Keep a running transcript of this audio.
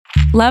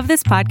Love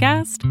this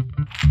podcast?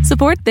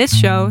 Support this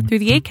show through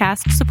the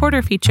Acast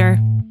supporter feature.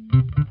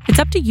 It's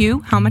up to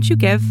you how much you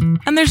give,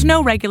 and there's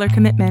no regular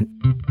commitment.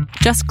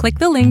 Just click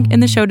the link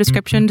in the show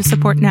description to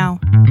support now.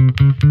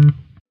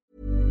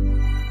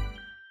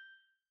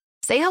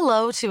 Say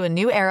hello to a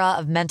new era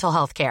of mental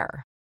health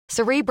care.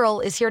 Cerebral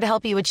is here to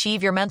help you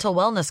achieve your mental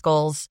wellness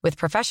goals with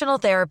professional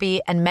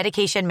therapy and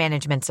medication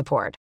management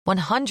support.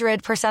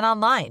 100%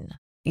 online.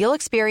 You'll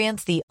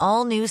experience the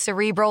all-new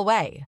Cerebral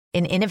Way,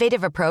 an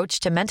innovative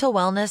approach to mental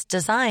wellness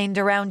designed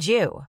around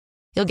you.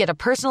 You'll get a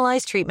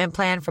personalized treatment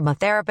plan from a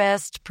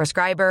therapist,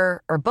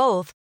 prescriber, or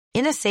both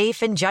in a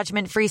safe and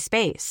judgment-free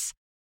space.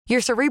 Your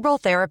Cerebral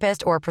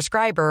therapist or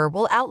prescriber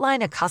will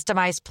outline a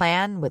customized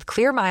plan with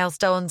clear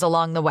milestones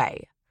along the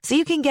way, so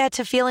you can get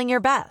to feeling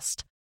your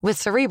best.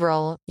 With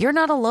Cerebral, you're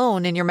not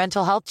alone in your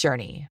mental health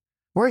journey.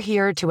 We're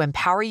here to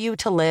empower you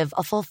to live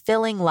a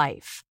fulfilling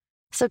life.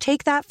 So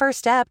take that first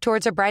step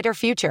towards a brighter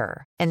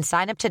future and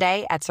sign up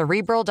today at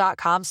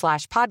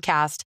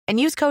Cerebral.com/podcast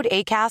and use code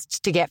ACAST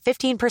to get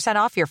 15%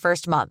 off your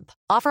first month.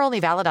 Offer only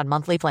valid on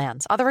monthly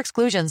plans. Other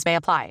exclusions may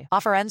apply.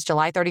 Offer ends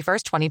July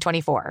 31st,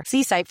 2024.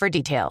 See site for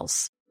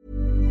details.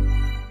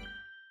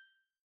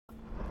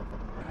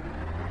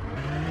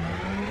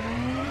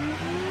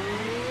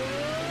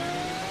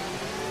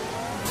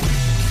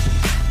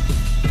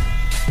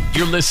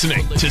 You're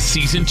listening to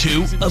Season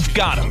 2 of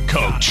Got 'Em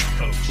Coach,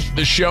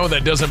 the show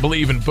that doesn't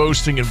believe in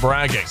boasting and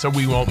bragging, so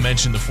we won't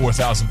mention the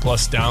 4,000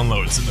 plus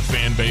downloads and the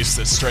fan base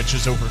that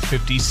stretches over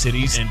 50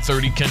 cities and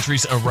 30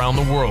 countries around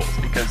the world,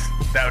 because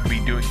that would be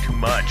doing too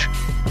much.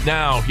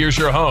 Now, here's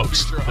your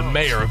host, the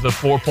mayor of the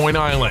 4 Point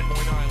Island,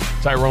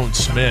 Tyrone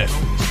Smith.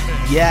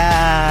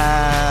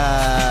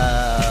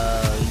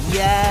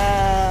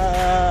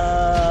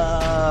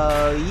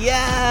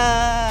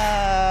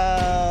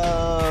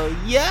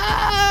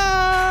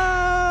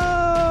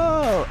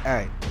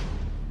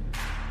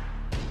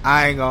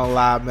 I ain't gonna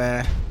lie,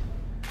 man.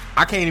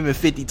 I can't even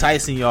 50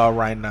 Tyson y'all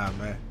right now,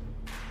 man.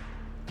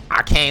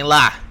 I can't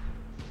lie.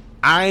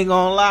 I ain't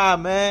gonna lie,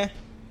 man.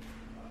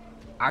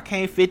 I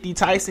can't 50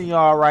 Tyson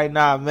y'all right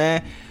now,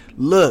 man.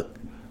 Look,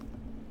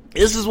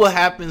 this is what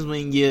happens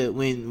when you're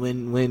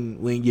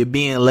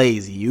being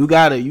lazy. You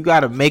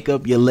gotta make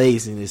up your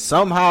laziness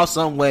somehow,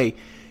 some way.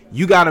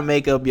 You gotta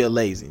make up your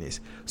laziness.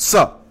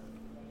 So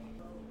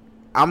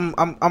I'm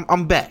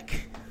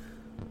back.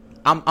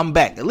 I'm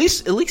back. At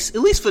least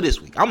for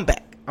this week. I'm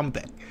back.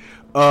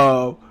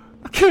 I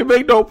can't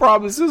make no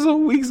promises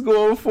on weeks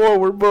going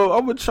forward, but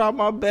I'm gonna try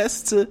my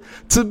best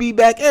to be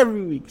back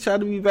every week. Try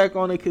to be back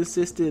on a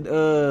consistent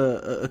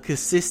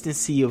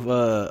consistency of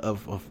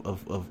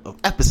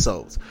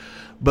episodes.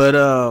 But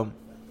a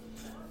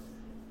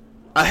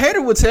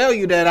hater will tell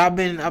you that I've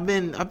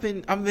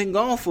been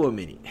gone for a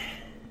minute.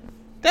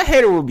 That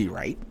hater will be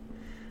right.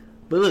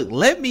 But look,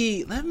 let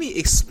me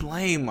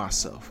explain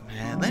myself,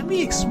 man. Let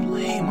me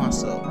explain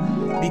myself,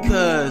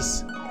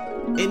 because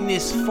in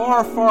this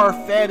far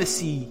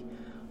fantasy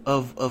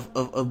of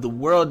the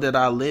world that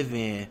I live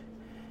in,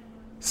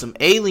 some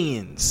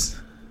aliens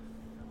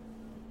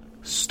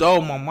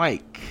stole my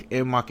mic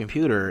and my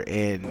computer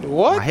and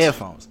my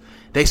headphones.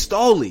 They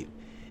stole it,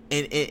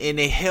 and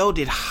they held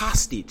it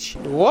hostage.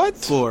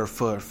 For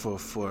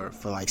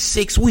like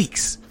 6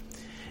 weeks,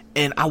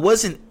 and I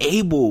wasn't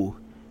able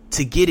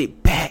to get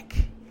it back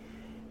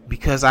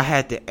because I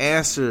had to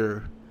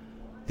answer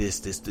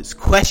this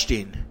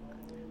question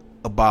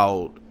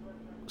about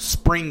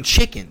spring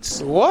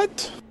chickens.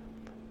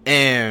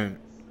 And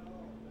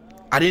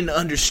I didn't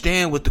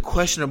understand what the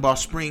question about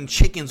spring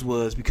chickens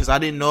was, because I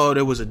didn't know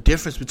there was a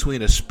difference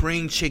between a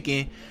spring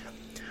chicken,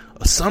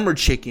 a summer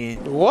chicken,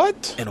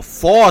 and a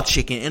fall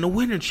chicken and a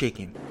winter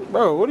chicken.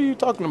 Bro, what are you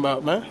talking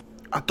about, man?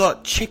 I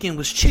thought chicken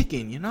was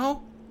chicken, you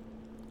know?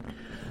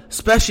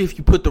 Especially if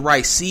you put the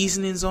right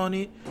seasonings on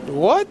it.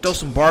 Throw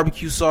some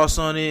barbecue sauce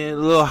on it, a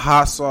little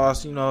hot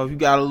sauce. You know, if you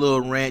got a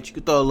little ranch, you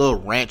could throw a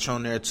little ranch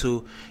on there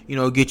too. You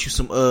know, get you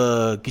some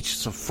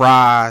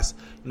fries.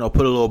 You know,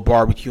 put a little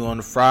barbecue on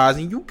the fries,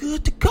 and you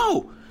good to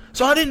go.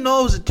 So I didn't know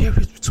there was a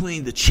difference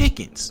between the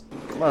chickens.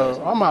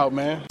 Bro, I'm out,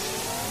 man.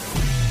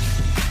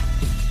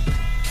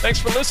 Thanks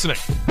for listening.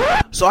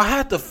 So I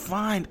had to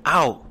find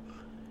out.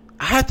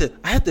 I had to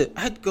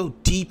go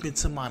deep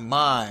into my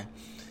mind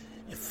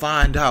and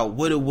find out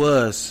what it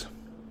was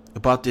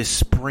about this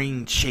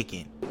spring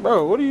chicken.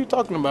 Bro, what are you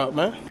talking about,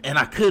 man? And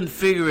I couldn't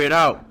figure it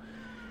out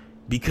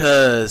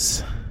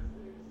because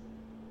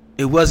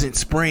it wasn't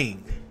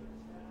spring.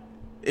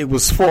 It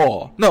was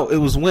fall. No, it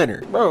was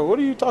winter. Bro, what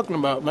are you talking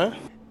about, man?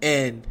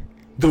 And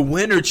the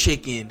winter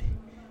chicken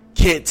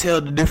can't tell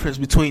the difference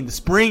between the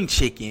spring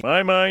chicken.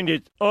 My mind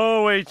is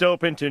always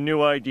open to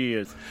new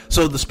ideas.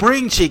 So the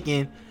spring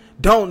chicken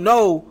don't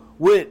know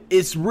what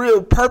its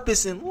real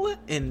purpose, and what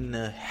in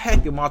the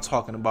heck am I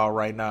talking about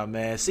right now,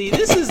 man? See,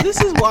 this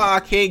is why I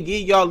can't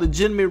give y'all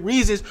legitimate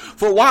reasons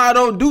for why I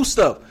don't do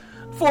stuff.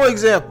 For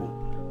example,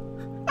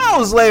 I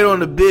was late on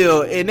the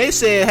bill, and they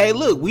said, hey,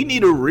 look, we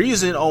need a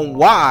reason on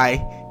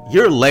why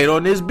you're late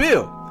on this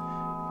bill.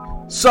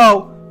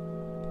 So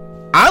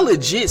I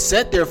legit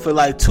sat there for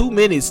like 2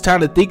 minutes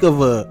trying to think of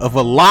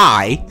a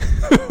lie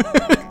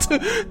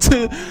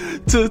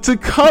to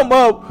come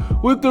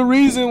up with the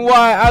reason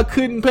why I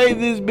couldn't pay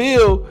this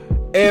bill.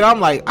 And I'm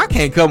like, I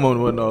can't come up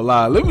with no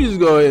lie. Let me just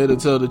go ahead and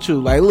tell the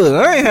truth. Like, look,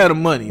 I ain't had the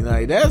money.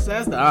 Like, that's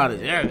the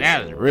honest.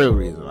 That's the real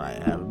reason why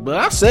I have it. But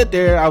I sat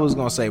there. I was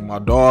gonna say my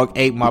dog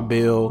ate my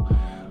bill.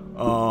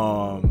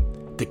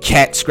 The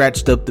cat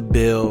scratched up the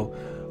bill.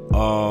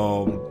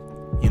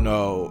 You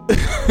know,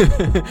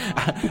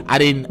 I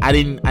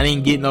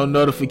didn't get no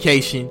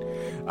notification.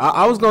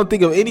 I was gonna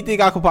think of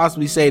anything I could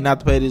possibly say not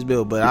to pay this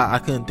bill, but I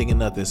couldn't think of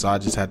nothing. So I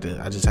just had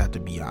to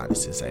be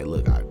honest and say,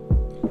 look, I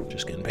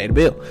just couldn't pay the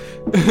bill.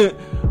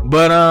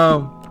 But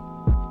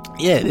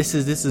yeah, this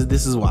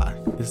is why.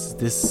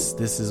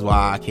 This is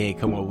why I can't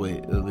come up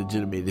with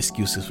legitimate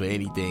excuses for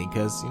anything,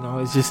 because, you know,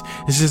 it's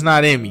just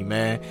not in me,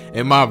 man.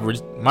 And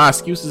my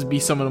excuses be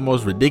some of the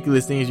most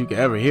ridiculous things you could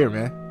ever hear,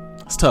 man.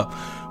 It's tough.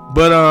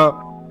 But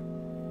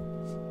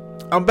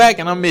I'm back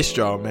and I missed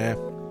y'all, man.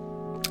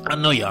 I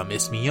know y'all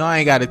miss me. Y'all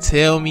ain't gotta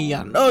tell me.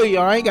 I know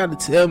y'all ain't gotta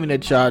tell me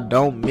that y'all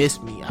don't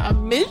miss me. I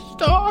missed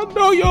y'all. I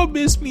know y'all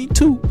miss me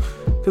too,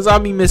 cause I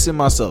be missing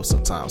myself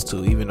sometimes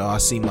too. Even though I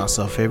see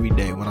myself every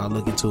day when I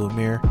look into a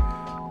mirror.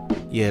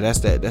 Yeah, that's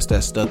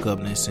that stuck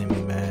upness in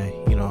me, man.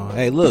 You know,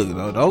 hey, look,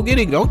 don't get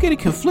it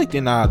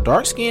conflicted. Now,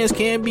 dark skins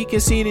can be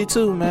conceited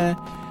too, man.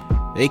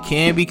 They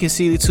can be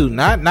conceited too.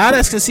 Not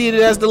as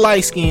conceited as the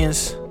light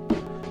skins.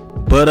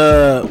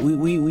 But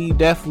we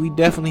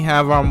definitely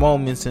have our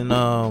moments in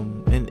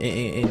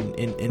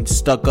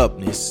stuck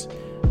upness.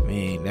 I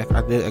mean,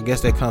 I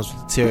guess that comes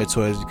with the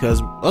territories,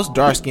 because us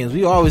dark skins,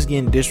 we always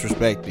getting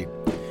disrespected.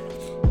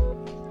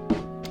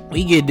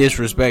 We get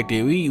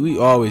disrespected. We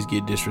always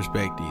get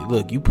disrespected.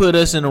 Look, you put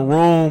us in a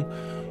room,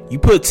 you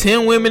put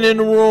 10 women in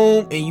the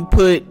room, and you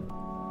put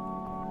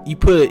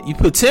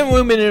 10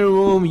 women in the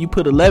room, you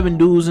put 11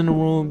 dudes in the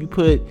room, you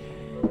put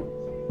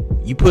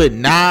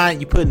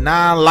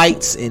 9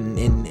 lights and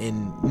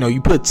you know,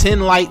 you put 10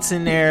 lights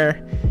in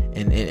there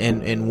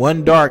and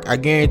one dark. I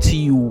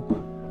guarantee you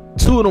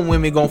 2 of them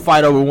women gonna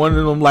fight over one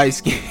of them light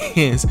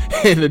skins,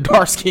 and the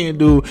dark skin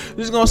dude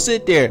just gonna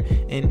sit there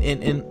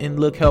and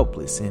look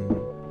helpless and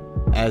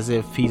as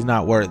if he's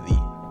not worthy.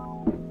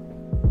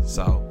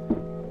 So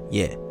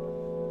yeah,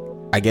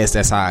 I guess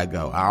that's how I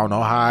go. I don't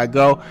know how I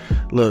go.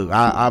 Look,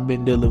 I've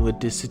been dealing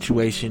with this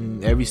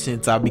situation ever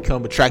since I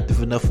become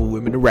attractive enough for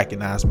women to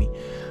recognize me.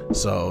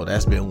 So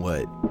that's been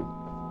what,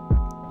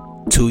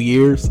 2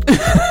 years?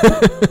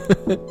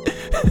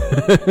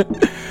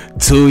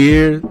 2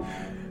 years.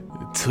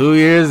 2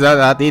 years.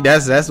 I think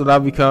that's what I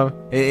become.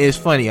 It's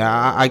funny.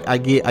 I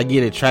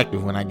get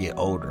attractive when I get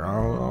older. I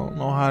don't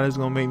know how this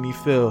gonna make me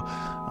feel.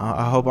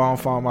 I hope I don't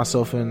find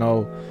myself in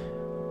no.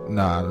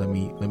 Nah, let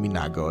me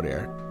not go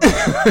there.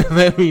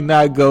 Let me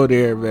not go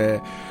there,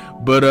 man.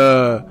 But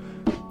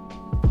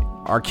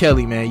R.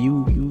 Kelly, man,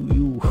 you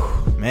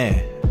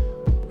man,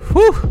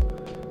 whew.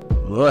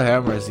 Lord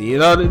have mercy. You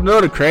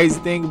know the crazy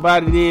thing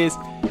about it is,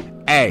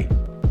 hey,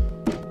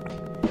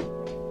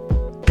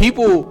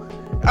 people,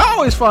 I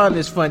always find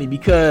this funny,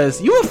 because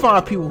you will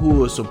find people who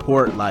will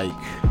support like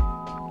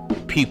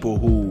people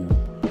who,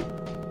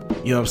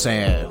 you know what I'm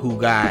saying, who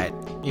got,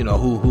 you know,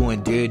 who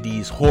endured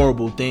these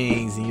horrible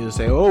things, and you'll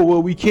say, oh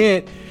well, we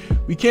can't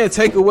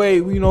take away,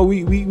 you know,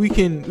 we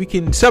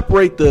can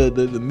separate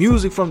the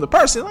music from the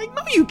person. Like,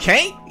 no, you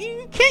can't. You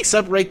can't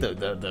separate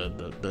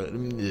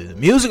the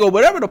music or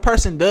whatever the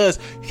person does.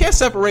 You can't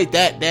separate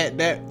that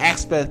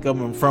aspect of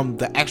them from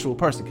the actual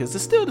person, because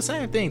it's still the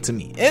same thing to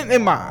me.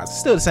 In my eyes, it's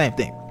still the same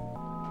thing.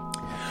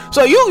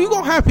 So you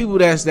gonna have people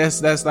that's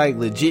like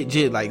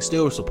legit, like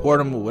still support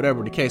them or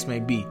whatever the case may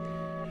be.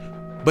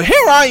 But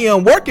here I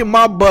am working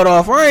my butt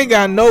off. I ain't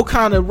got no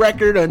kind of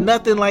record or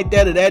nothing like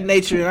that of that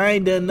nature. I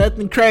ain't done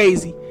nothing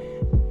crazy,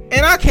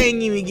 and I can't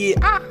even get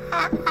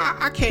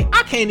I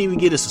can't even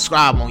get a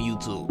subscribe on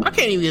YouTube. I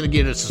can't even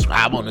get a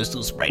subscribe on this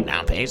Super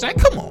Breakdown page. Like,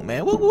 come on,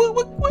 man.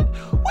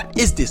 What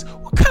is this?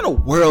 What kind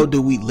of world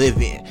do we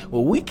live in?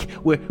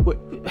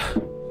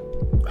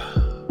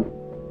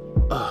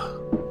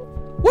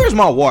 Where's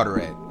my water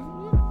at?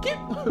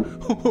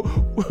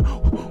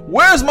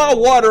 Where's my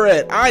water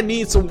at? I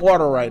need some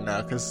water right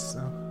now, because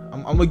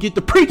I'm gonna get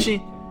the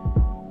preaching.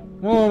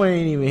 Mom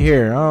ain't even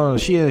here. Oh,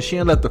 she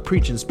ain't let the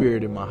preaching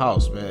spirit in my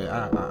house, man.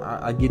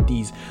 I get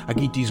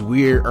these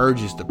weird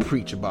urges to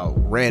preach about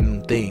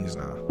random things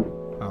now.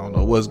 I don't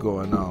know what's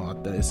going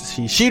on.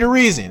 She the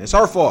reason. It's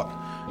her fault.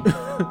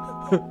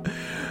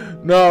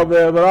 No,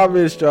 man, but I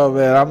missed y'all,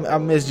 man. I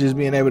miss just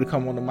being able to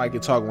come on the mic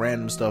and talk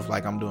random stuff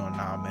like I'm doing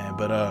now, man.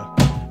 But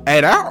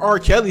hey, that R.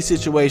 Kelly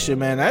situation,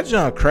 man, that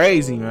junk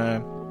crazy,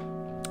 man.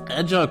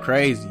 That junk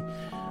crazy.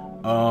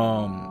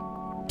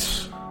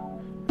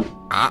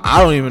 I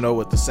don't even know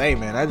what to say,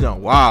 man. That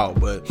junk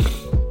wild, but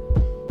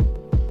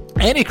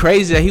ain't it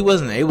crazy that he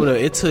wasn't able to?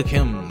 It took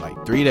him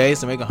like 3 days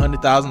to make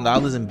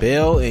 $100,000 in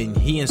bail, and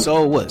he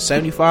sold what,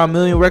 75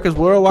 million records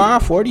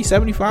worldwide, 40,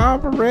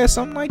 75, I read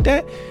something like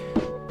that.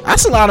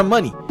 That's a lot of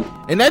money,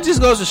 and that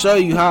just goes to show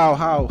you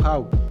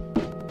how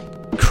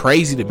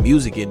crazy the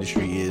music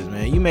industry is,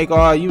 man.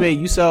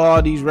 You sell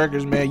all these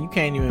records, man. You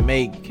can't even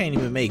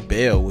make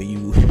bail when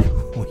you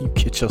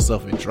get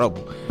yourself in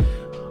trouble.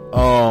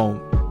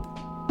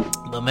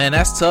 But man,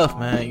 that's tough,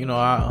 man.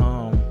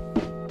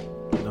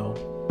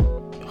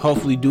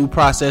 Hopefully due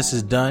process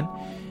is done.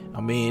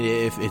 I mean,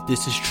 if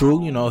this is true,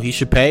 he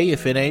should pay.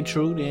 If it ain't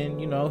true, then,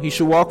 he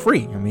should walk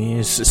free. I mean,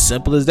 it's as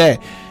simple as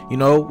that.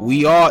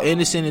 We are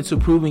innocent until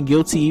proven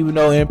guilty, even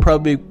though in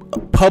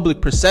public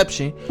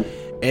perception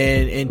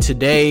and in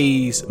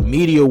today's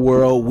media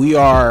world, we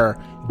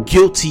are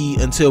guilty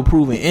until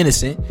proven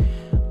innocent.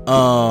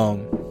 So,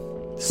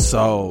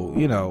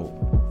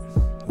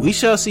 we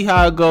shall see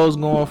how it goes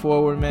going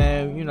forward,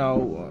 man.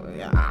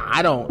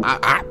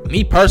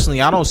 Me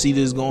personally, I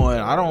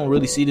don't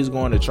really see this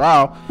going to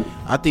trial.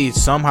 I think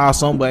somehow,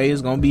 some way,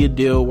 it's going to be a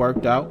deal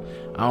worked out.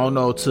 I don't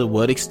know to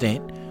what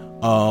extent.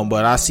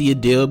 But I see a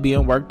deal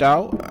being worked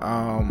out.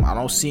 I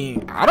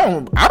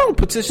don't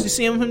potentially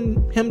see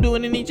him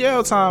doing any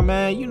jail time,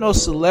 man.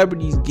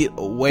 Celebrities get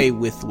away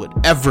with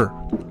whatever.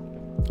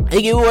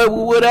 They get away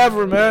with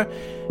whatever, man.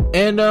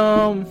 And,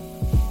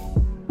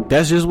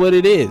 that's just what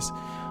it is.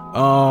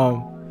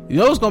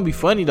 What's gonna be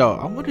funny though?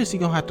 I wonder is he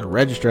gonna have to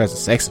register as a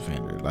sex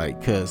offender?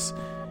 Cause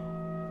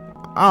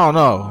I don't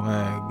know,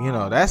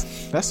 man. That's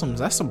some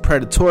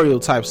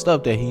predatorial type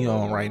stuff that he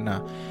on right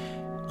now.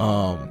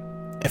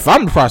 If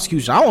I'm the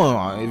prosecution,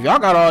 if y'all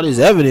got all this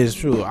evidence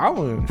true,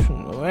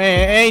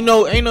 ain't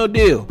no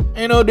deal,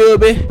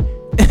 babe.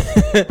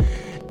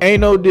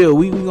 Ain't no deal.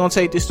 We gonna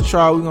take this to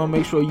trial. We gonna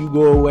make sure you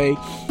go away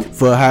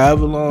for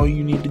however long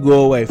you need to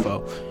go away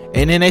for.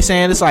 And then they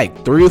saying it's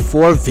like 3 or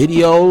 4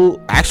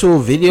 actual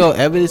video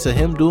evidence of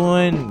him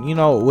doing,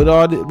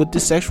 with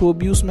this sexual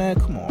abuse, man.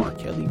 Come on, R.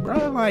 Kelly, bro.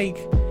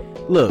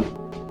 Look,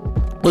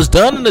 what's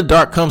done in the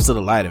dark comes to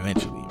the light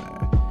eventually,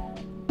 man.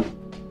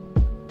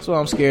 So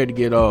I'm scared to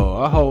get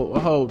old. I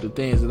hope the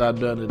things that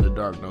I've done in the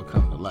dark don't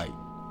come to light.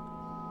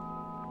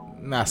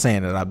 I'm not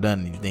saying that I've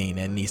done anything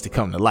that needs to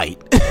come to light,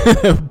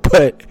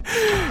 but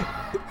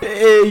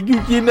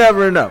you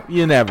never know.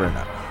 You never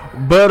know.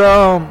 But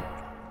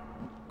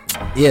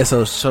yeah,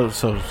 so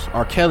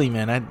R. Kelly,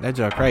 man, that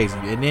joke crazy.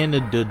 And then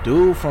the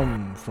dude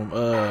from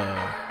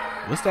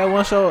what's that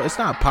one show? It's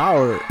not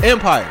Power,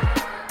 Empire.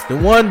 The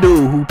one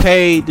dude who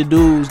paid the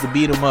dudes to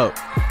beat him up,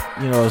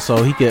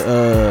 so he could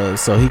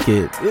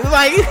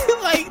like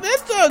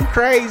that's so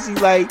crazy.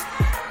 Like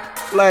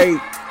I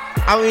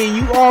mean,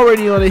 you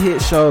already on a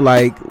hit show.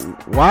 Like,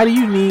 why do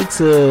you need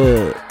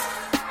to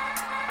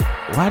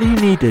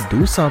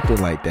do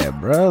something like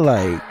that, bro?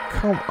 Like,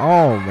 come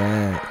on,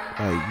 man.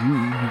 Like, you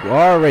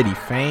already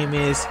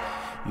famous.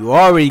 You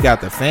already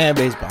got the fan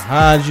base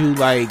behind you.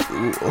 Like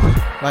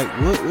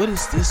what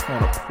is this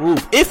gonna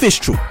prove? If it's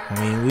true. I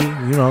mean,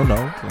 we don't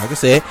know. Like I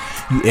said,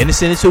 you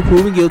innocent until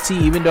proven guilty,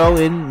 even though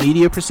in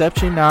media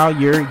perception now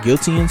you're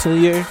guilty until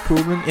you're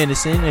proven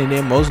innocent. And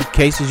in most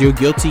cases you're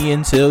guilty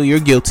until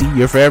you're guilty.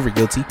 You're forever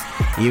guilty,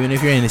 even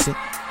if you're innocent.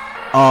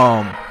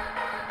 But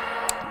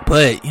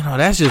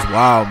that's just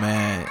wild,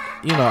 man.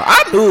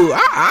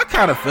 I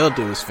kind of felt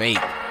it was fake.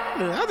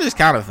 I just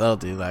kind of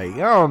felt it. Like, I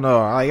don't know.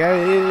 Like,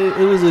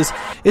 it was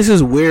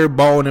this weird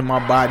bone in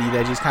my body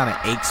that just kind of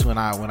aches when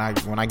I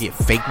get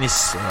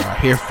fakeness, or I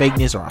hear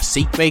fakeness, or I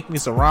see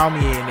fakeness around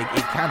me, and it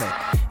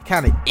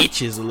kind of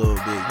itches a little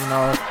bit. You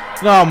know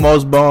how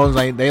most bones,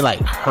 like, they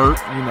like hurt.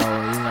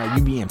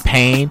 You be in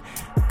pain.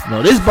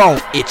 This bone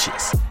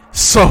itches.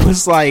 So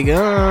it's like,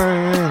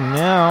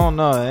 I don't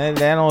know. That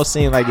don't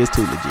seem like it's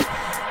too legit.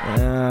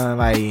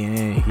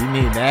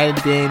 That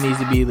thing needs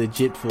to be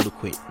legit for the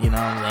quit. You know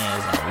what I'm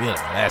saying? So,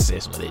 that's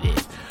just what it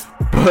is.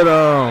 But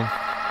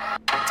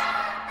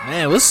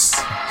man, what's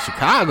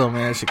Chicago,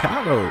 man?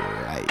 Chicago,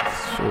 like,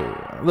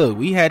 sure. Look,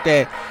 we had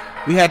that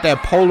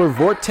polar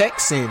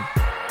vortex, and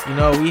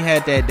we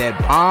had that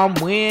bomb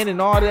wind and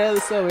all that other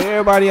stuff.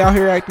 Everybody out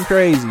here acting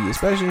crazy,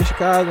 especially in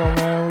Chicago,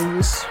 man.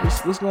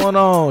 What's going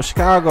on,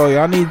 Chicago?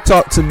 Y'all need to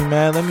talk to me,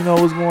 man. Let me know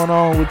what's going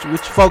on with your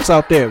folks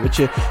out there, with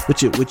your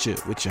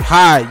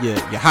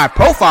high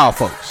profile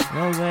folks. You know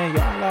what I'm saying?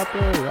 Y'all out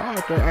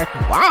there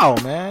acting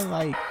wild, man.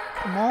 Like,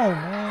 come on,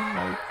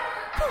 man.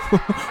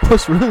 Like,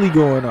 what's really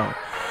going on?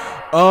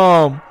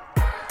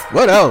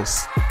 What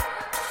else?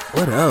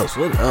 What else,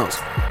 man?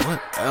 What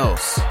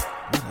else?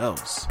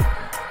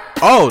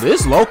 Oh,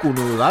 this local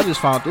news. I just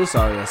found this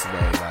out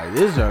yesterday. Like,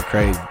 this is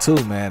crazy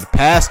too, man. The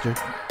pastor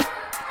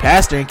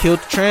and killed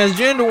the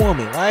transgender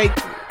woman. Like,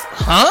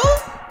 huh?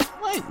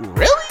 Like,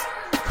 really?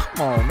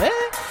 Come on, man.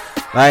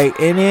 Like,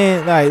 and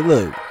then, like,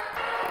 look,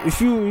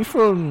 if you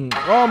from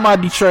all my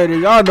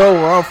Detroiters, y'all know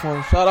where I'm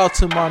from. Shout out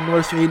to my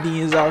North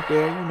Indians out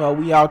there.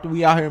 We out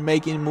here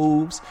making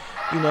moves.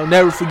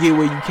 Never forget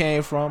where you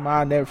came from.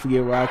 I'll never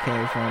forget where I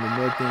came from. The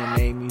North End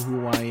made me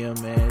who I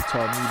am, man.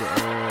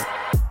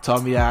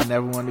 Taught me that I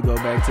never wanted to go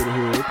back to the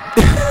hood.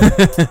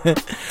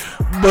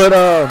 But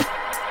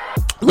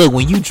look,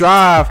 when you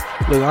drive,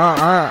 look,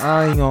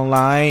 I ain't gonna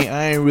lie,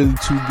 I ain't really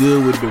too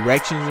good with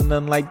directions and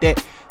nothing like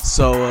that.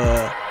 So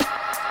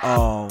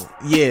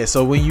yeah,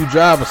 so when you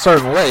drive a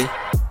certain way,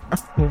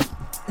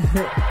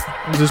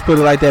 Just put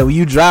it like that. When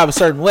you drive a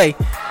certain way,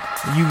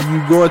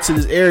 you go into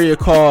this area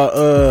called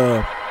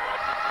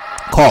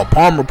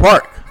Palmer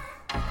Park.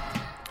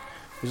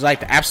 It's like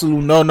the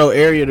absolute no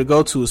area to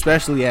go to,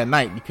 especially at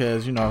night,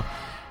 because you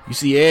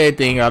see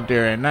everything out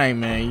there at night,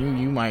 man.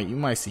 You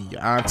might see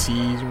your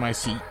aunties, you might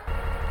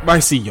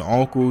see your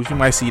uncles, you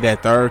might see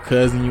that third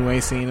cousin you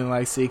ain't seen in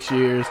like 6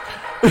 years.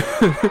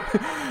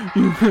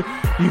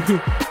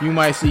 you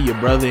might see your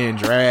brother in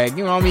drag.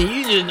 You know what I mean?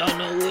 You just don't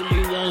know what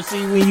you gonna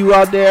see when you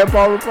out there at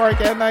Palmer Park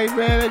at night,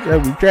 man.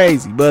 That'd be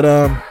crazy. But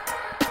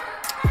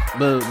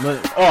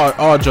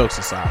all jokes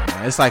aside,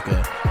 man,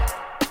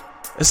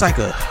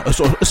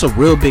 it's a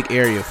real big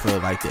area for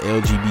like the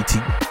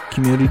LGBT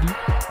community.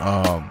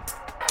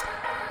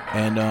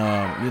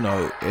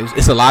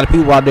 It's a lot of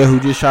people out there who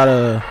just try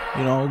to,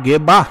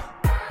 get by,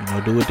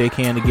 do what they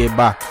can to get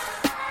by.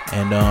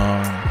 And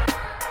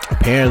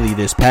apparently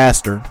this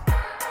pastor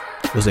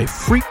was a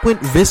frequent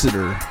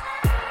visitor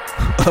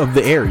of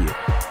the area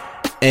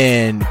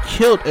and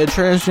killed a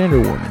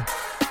transgender woman.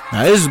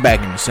 Now this is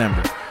back in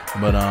December,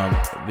 but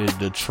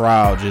the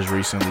trial just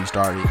recently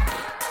started.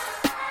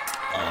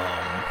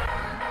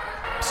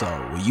 So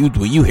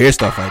when you hear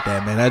stuff like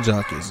that, man, that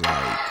junk is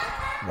like,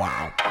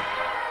 wow.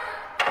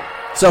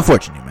 It's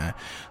unfortunate, man.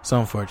 It's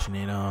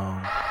unfortunate.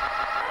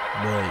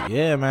 But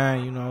yeah,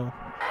 man,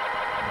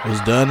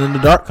 what's done in the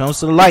dark comes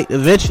to the light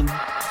eventually.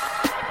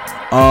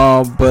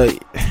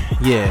 But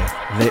yeah,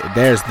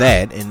 there's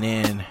that, and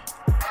then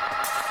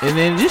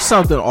just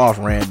something off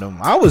random.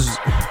 I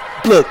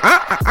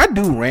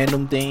do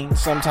random things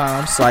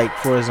sometimes. Like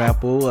for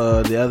example,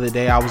 the other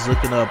day I was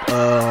looking up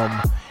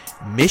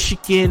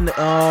Michigan.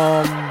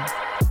 I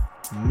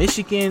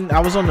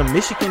was on the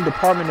Michigan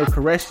Department of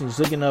Corrections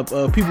looking up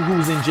people who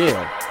was in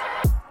jail.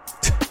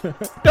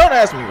 Don't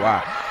ask me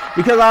why,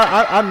 because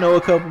I know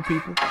a couple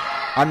people.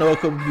 I know a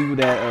couple people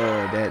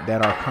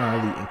that are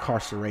currently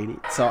incarcerated.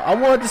 So I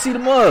wanted to see the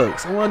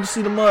mugs. I wanted to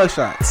see the mug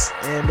shots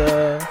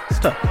and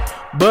stuff.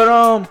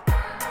 But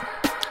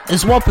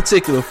there's one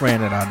particular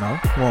friend that I know.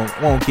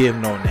 Won't give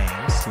no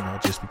names,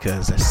 just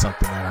because that's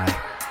something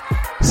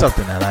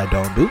that I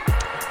don't do.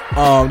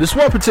 This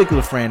one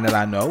particular friend that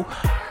I know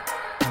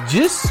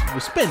just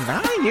spent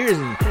 9 years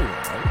in prison,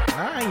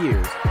 right? 9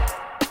 years.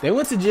 They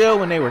went to jail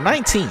when they were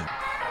 19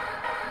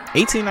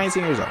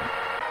 years old.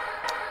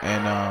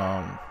 And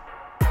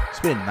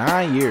spent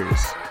 9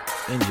 years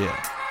in jail.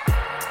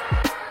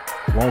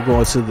 Won't go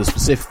into the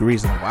specific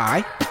reason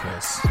why,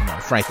 because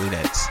frankly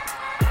that's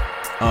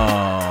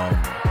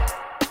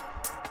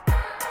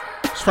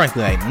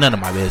frankly like none of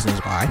my business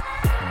why.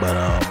 But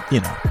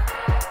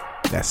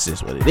that's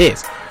just what it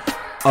is.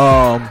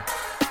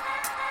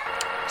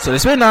 So they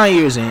spent 9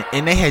 years in,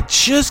 and they had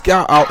just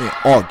got out in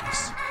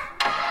August.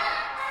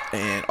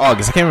 I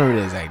can't remember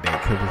the exact date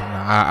because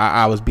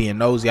I was being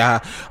nosy. I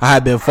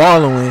had been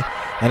following,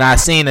 and I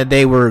seen that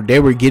they were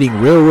getting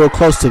real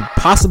close to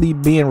possibly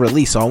being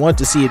released. So I wanted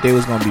to see if they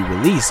was gonna be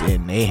released,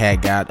 and they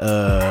got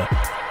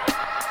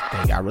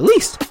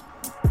released.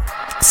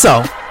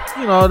 So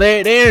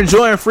they're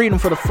enjoying freedom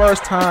for the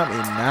first time in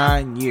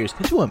 9 years.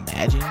 Could you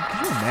imagine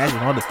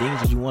all the things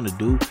that you want to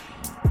do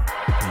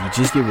when you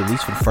just get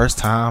released for the first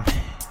time?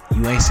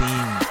 You ain't seen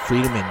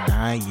freedom in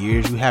 9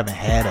 years. You haven't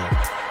had a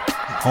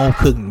home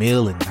cooked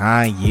meal in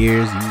 9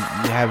 years.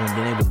 You haven't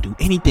been able to do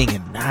anything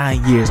in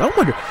 9 years. I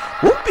wonder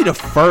what would be the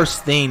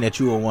first thing that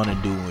you would want to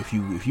do if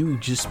you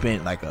just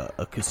spent like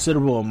a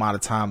considerable amount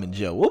of time in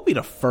jail. What would be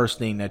the first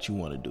thing that you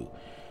want to do?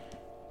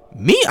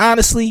 Me,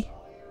 honestly,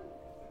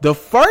 the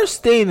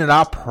first thing that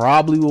I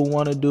probably would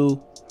want to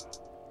do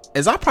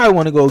is I probably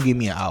want to go get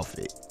me an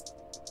outfit.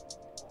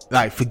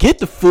 Like, forget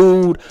the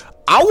food.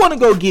 I want to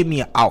go get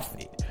me an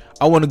outfit.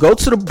 I want to go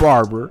to the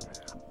barber.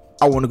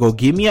 I want to go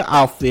get me an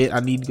outfit.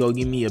 I need to go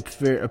get me a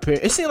pair.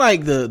 It seems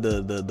like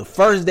the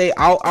first day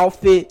out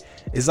outfit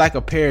is like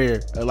a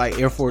pair of like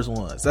Air Force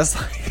Ones. That's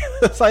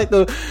like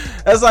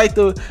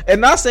the.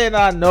 And not saying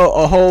I know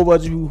a whole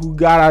bunch of people who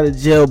got out of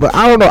jail, but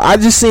I don't know. I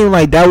just seem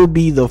like that would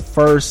be the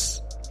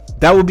first.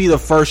 That would be the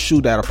first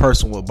shoe that a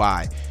person would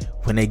buy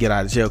when they get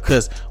out of jail.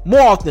 Because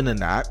more often than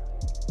not,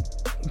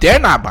 they're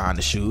not buying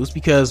the shoes,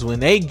 because when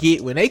they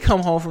come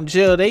home from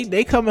jail,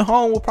 they coming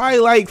home with probably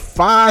like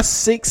 $5,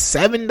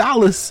 $6,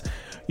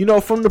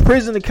 $7, from the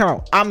prison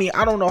account. I mean,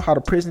 I don't know how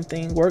the prison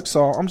thing works,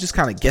 so I'm just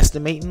kind of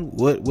guesstimating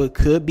what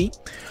could be.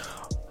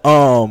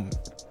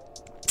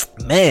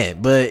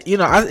 Man, but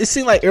it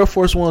seemed like Air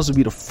Force Ones would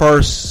be the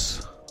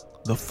first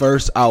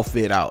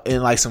outfit out,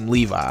 in like some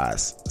Levi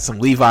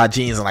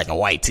jeans and like a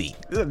white tee.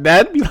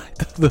 That'd be like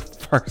the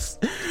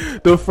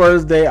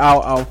first day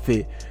out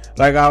outfit.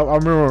 Like I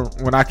remember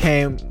when I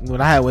had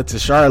went to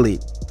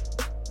Charlotte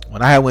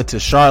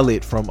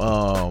from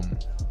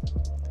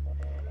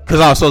because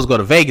I was supposed to go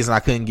to Vegas, and I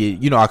couldn't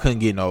get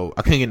no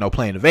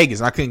plane to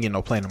Vegas, and I couldn't get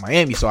no plane to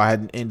Miami, so I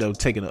had to end up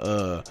taking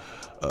a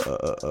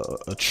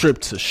trip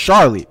to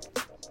Charlotte.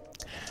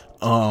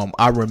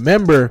 I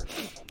remember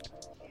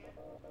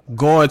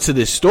going to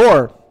this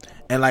store,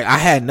 And like I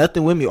had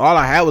nothing with me. All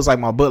I had was like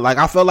my book. Like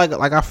I felt like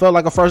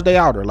a first day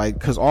outer. Like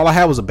because all I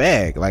had was a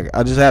bag. Like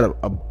I just had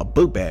a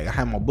book bag. I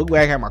had my book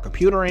bag. I had my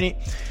computer in it.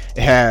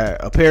 It had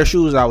a pair of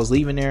shoes I was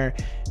leaving there,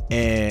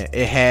 and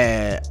it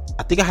had,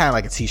 I think I had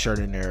like a t-shirt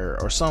in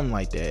there or something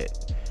like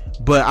that.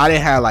 But I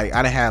didn't have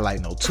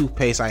like no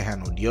toothpaste. I didn't have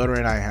no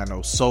deodorant. I didn't have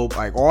no soap.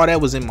 Like all that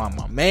was in my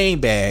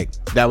main bag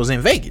that was in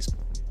Vegas.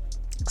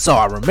 So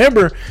I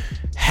remember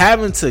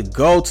having to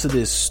go to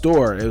this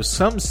store. It was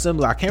something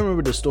similar. I can't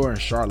remember the store in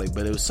Charlotte,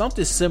 but it was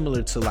something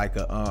similar to like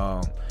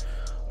a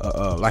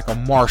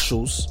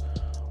Marshalls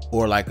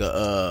or like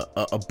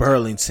a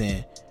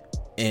Burlington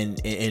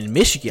in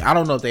Michigan. I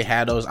don't know if they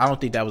had those. I don't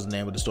think that was the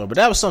name of the store, but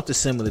that was something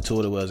similar to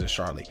what it was in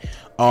Charlotte.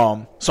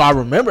 So I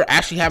remember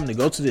actually having to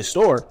go to this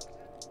store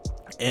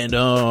and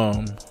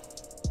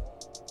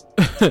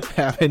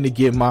having to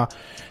get my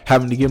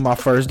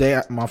first day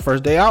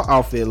out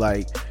outfit,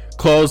 like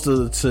clothes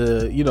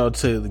to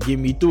get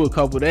me through a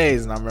couple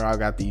days. And I remember I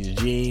got these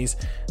jeans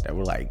that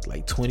were like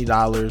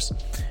 $20,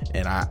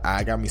 and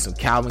I got me some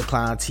Calvin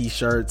Klein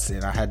t-shirts,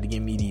 and I had to get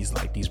me these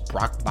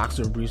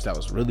boxer briefs that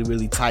was really,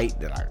 really tight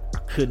that I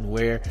couldn't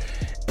wear,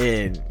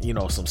 and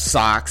some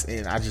socks.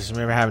 And I just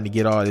remember having to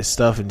get all this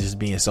stuff and just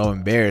being so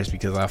embarrassed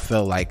because I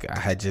felt like I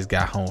had just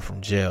got home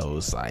from jail. It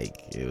was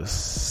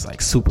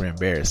like super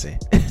embarrassing.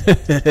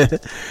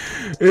 It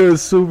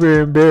was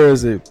super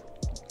embarrassing.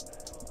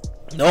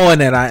 Knowing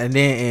that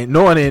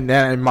knowing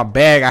that in my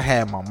bag I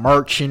had my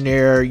merch in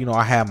there.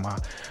 I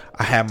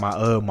had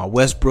my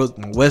Westbrook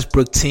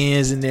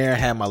 10s in there. I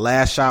had my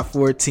Last Shot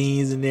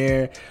 14s in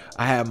there.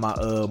 I had my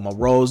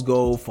rose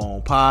gold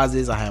foam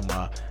posits. I had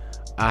my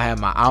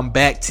I'm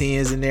Back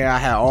 10s in there. I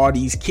had all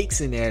these kicks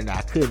in there, and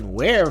I couldn't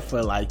wear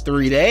for like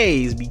 3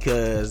 days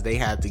because they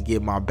had to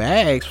get my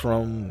bags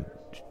from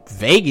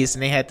Vegas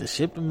and they had to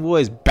ship them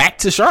boys back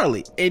to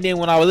Charlotte. And then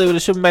when I was able to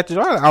ship them back to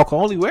Charlotte, I could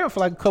only wear them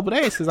for like a couple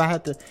days because I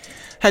had to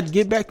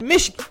get back to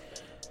Michigan.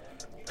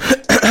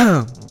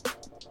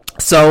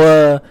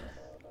 So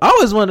I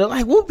always wonder,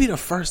 like, what would be the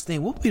first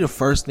thing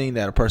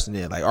that a person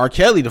did? Like R.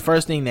 Kelly, the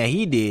first thing that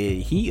he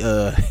did,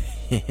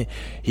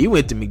 he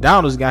went to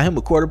McDonald's, got him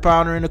a quarter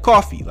pounder and a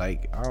coffee.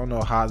 Like, I don't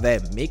know how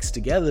that mixed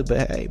together,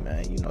 but hey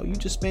man, you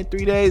just spent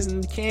 3 days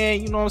in the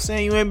can, you know what I'm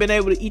saying? You ain't been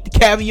able to eat the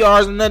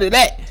caviars and none of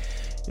that.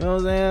 You know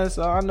what I'm saying?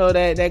 So I know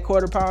that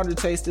quarter pounder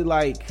tasted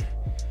like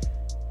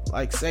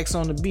sex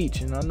on the beach,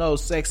 and I know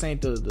sex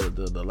ain't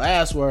the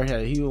last word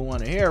that he would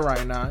want to hear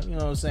right now. You know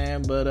what I'm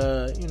saying? But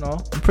I'm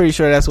pretty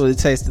sure that's what it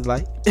tasted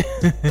like.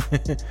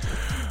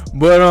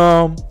 But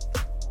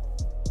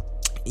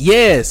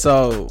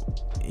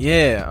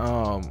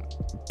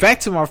back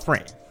to my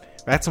friend.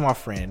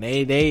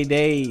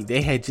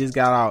 They had just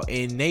got out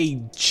and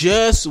they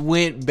just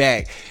went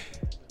back.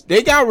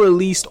 They got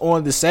released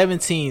on the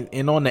 17th,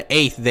 and on the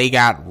 8th they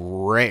got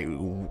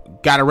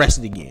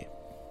arrested again.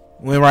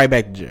 Went right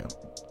back to jail.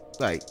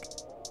 Like,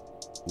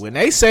 when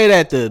they say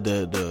that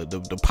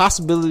the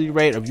possibility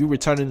rate of you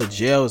returning to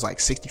jail is like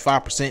 65%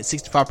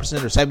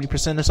 or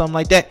 70% or something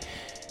like that,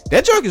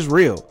 that joke is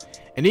real.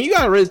 And then you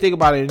gotta really think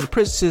about it. In the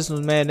prison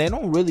systems, man, they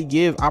don't really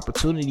give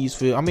opportunities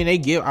they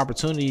give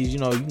opportunities. You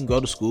can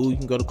go to school, you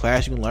can go to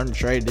class, you can learn the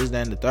trade, this,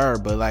 that, and the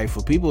third. But like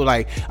for people,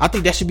 like I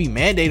think that should be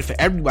mandated for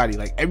everybody.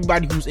 Like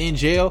everybody who's in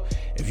jail,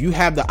 if you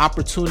have the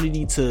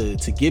opportunity to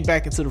get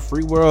back into the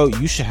free world,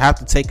 you should have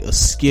to take a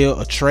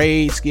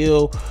trade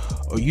skill,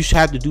 or you should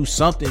have to do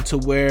something to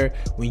where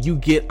when you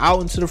get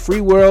out into the free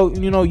world,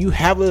 you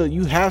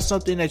have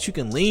something that you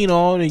can lean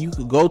on, and you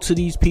could go to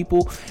these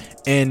people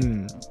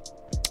and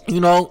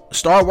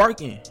start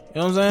working. You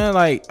know what I'm saying?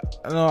 Like,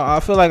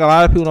 I feel like a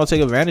lot of people don't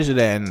take advantage of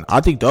that, and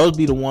I think those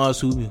be the ones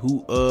who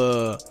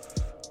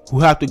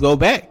have to go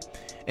back.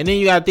 And then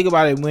you gotta think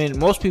about it, when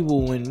most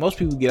people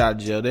get out of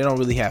jail, they don't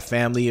really have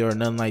family or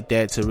nothing like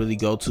that to really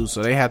go to,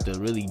 so they have to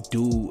really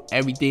do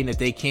everything that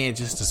they can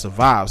just to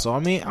survive. So I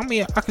mean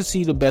I can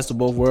see the best of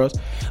both worlds.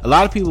 A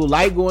lot of people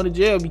like going to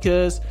jail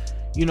because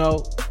at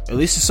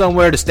least it's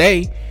somewhere to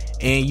stay.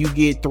 And you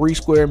get 3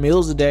 square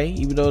meals a day,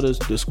 even though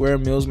the square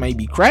meals may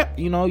be crap.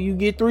 You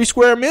get 3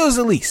 square meals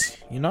at least.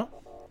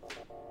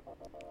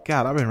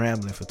 God, I've been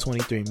rambling for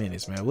 23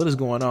 minutes, man. What is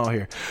going on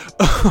here?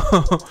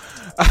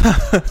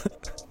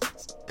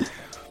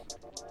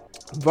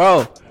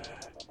 Bro,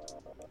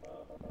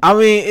 I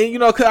mean,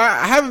 cause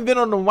I haven't been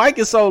on the mic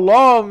in so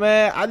long,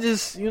 man. I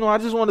just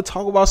want to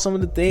talk about some of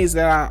the things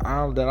that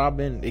I've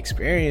been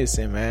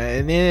experiencing, man.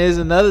 And then there's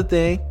another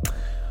thing.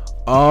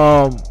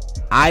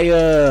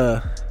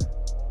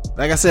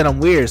 Like I said, I'm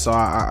weird, so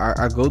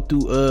I go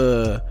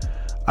through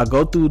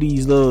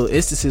these little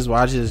instances where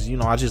I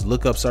just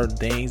look up certain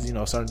things,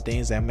 certain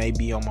things that may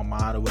be on my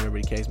mind or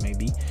whatever the case may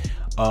be.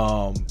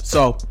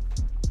 So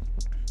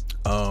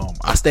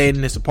I stayed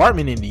in this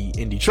apartment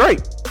in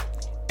Detroit,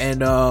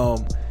 and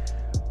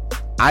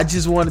I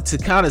just wanted to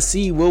kind of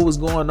see what was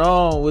going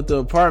on with the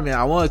apartment.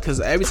 Because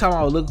every time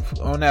I would look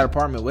on that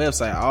apartment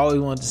website, I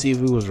always wanted to see if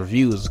it was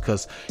reviews,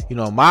 because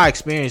my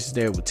experiences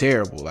there were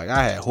terrible. Like,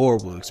 I had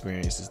horrible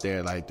experiences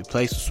there. Like, the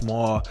place was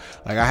small.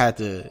 Like, I had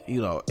to,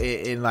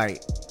 and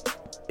like,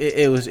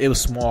 it was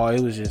small.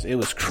 It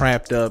was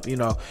cramped up, you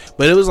know.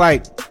 But it was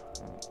like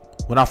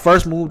when I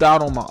first moved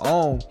out on my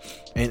own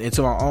and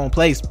into my own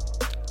place.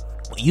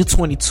 When you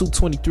 22,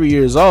 23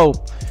 years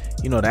old,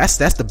 you know, that's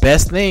the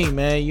best thing,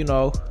 man. You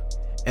know.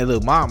 And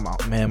look, my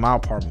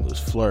apartment was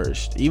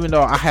flourished. Even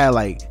though I had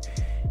like,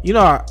 you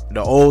know,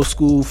 the old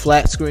school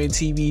flat screen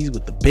TVs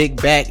with the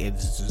big back and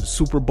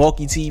super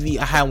bulky TV.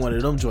 I had one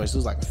of them joints. It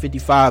was like a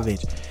 55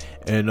 inch,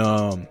 and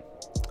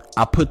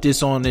I put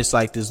this on this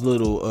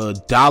little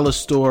dollar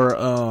store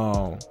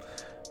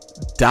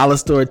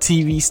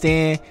TV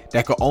stand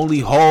that could only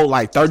hold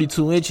like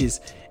 32 inches.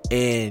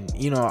 And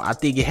you know, I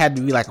think it had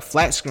to be like a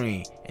flat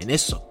screen. And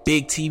this is a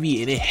big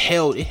TV, and it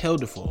held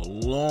it for a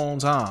long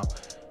time.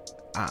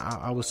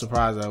 I was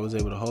surprised that I was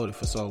able to hold it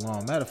for so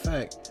long. Matter of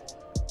fact,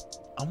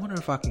 I wonder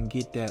if I can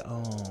get that.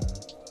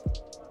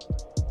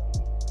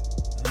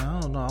 I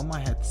don't know. I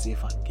might have to see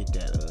if I can get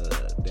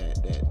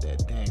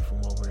that thing from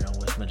over here on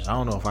West Memphis. I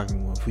don't know if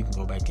we can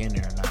go back in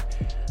there or not.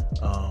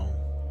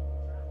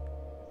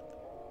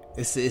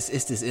 It's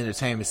this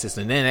entertainment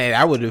system. Then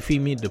that would defeat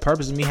me the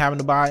purpose of me having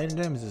to buy an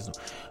entertainment system.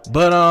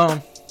 But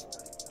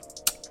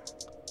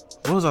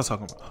what was I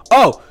talking about?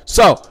 Oh,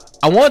 so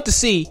I wanted to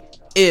see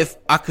if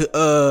I could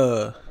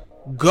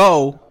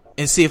go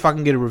and see if I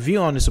can get a review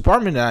on this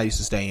apartment that I used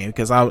to stay in,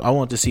 because I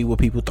want to see what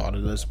people thought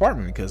of this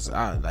apartment, because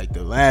I like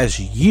the last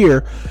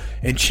year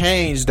and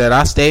change that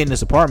I stayed in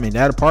this apartment,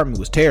 that apartment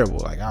was terrible.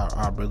 Like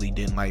I really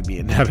didn't like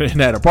being in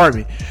that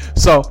apartment.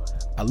 So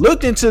I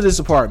looked into this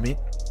apartment.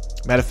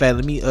 Matter of fact,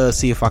 let me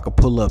see if I could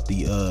pull up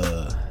the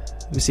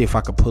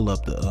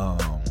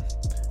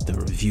the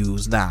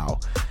reviews now.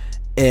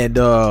 And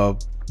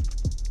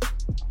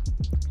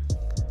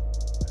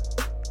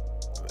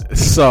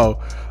so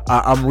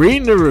I'm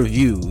reading the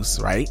reviews,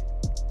 right?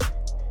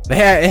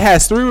 It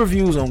has 3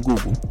 reviews on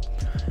Google,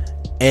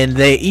 and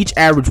they each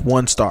average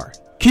 1 star.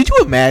 Could you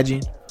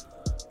imagine?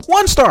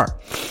 1 star.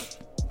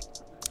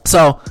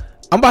 So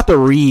I'm about to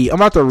read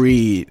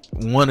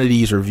one of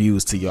these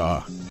reviews to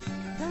y'all,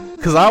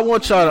 because I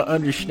want y'all to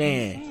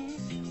understand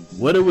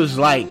what it was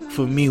like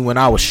for me when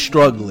I was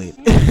struggling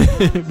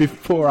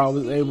before I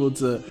was able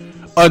to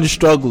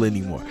unstruggle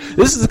anymore.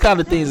 This is the kind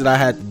of things that I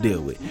had to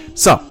deal with.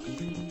 So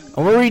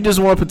I'm gonna read this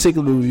one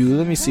particular review.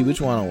 Let me see which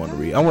one I want to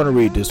read. I want to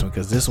read this one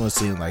because this one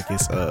seems like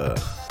it's a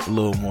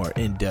little more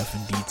in-depth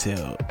and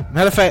detailed.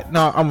 Matter of fact,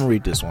 no, I'm gonna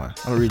read this one.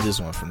 I'm gonna read this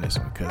one from this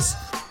one, because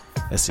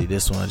let's see,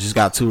 this one just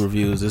got 2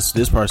 reviews.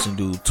 This person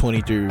do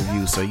 23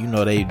 reviews, so you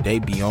know they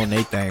be on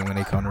their thing when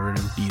they come to read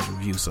these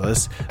reviews. So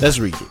let's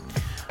read it.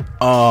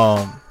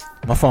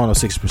 My phone is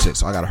 60%,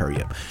 so I gotta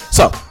hurry up.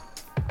 So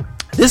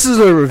this is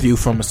a review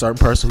from a certain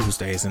person who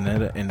stays in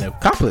the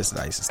complex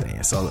that I used to stay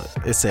in. So look,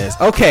 it says,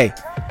 okay.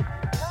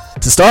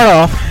 To start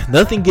off,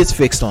 nothing gets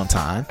fixed on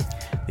time.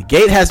 The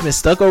gate has been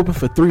stuck open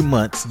for 3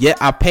 months, yet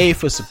I paid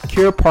for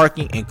secure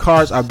parking and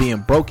cars are being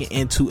broken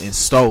into and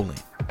stolen.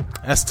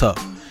 That's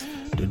tough.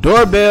 The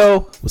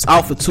doorbell was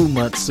out for 2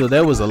 months, so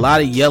there was a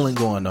lot of yelling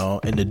going on,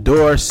 and the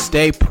doors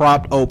stay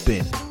propped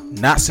open,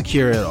 not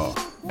secure at all.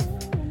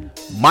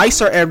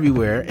 Mice are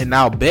everywhere, and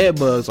now bed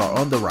bugs are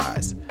on the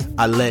rise.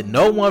 I let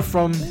no one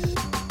from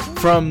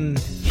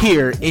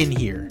here in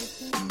here.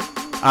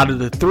 Out of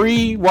the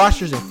 3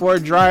 washers and 4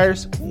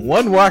 dryers,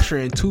 1 washer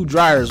and 2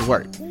 dryers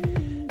work.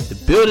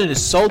 The building is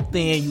so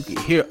thin you can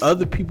hear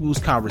other people's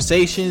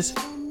conversations,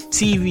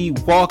 TV,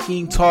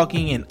 walking,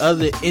 talking, and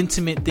other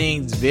intimate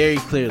things very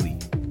clearly.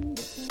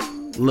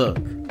 Look.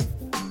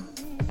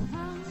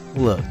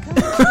 Look.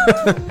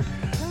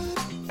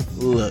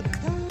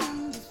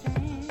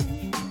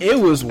 It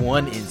was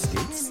one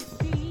instance.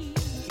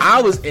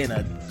 I was in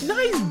a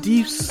nice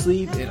deep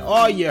sleep, and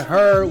all you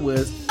heard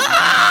was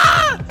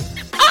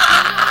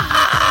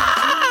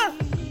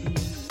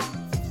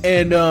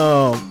and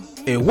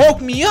it woke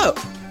me up.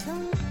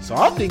 So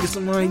I'm thinking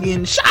somebody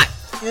getting shot.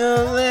 You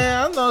know what I'm saying?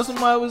 I thought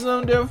somebody was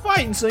on there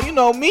fighting. So you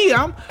know me,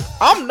 I'm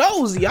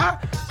nosy. I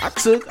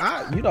got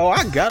up. You know,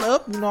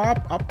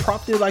 I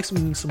propped it like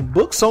some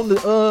books on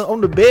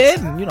the bed,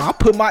 and you know, I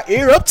put my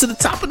ear up to the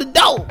top of the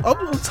door, up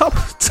to the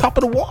top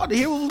of the wall to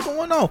hear what was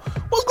going on.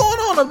 What's going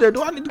on up there?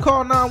 Do I need to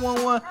call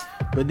 911?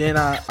 But then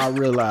I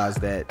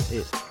realized that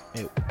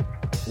it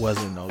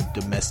wasn't no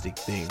domestic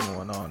thing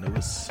going on. It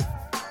was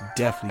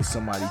definitely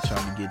somebody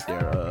trying to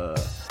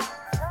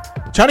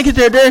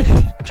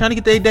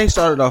get their day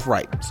started off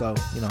right. So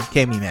you know,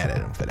 can't be mad at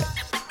them for that.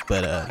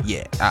 But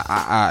yeah,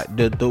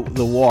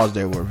 the walls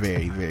there were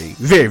very, very,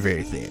 very,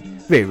 very thin,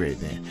 very, very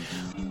thin.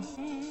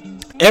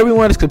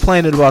 Everyone is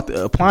complaining about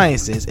the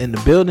appliances, and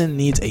the building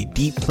needs a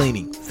deep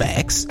cleaning.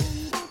 Facts.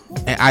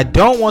 And I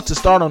don't want to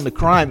start on the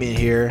crime in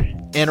here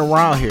and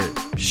around here.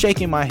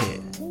 Shaking my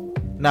head.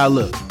 Now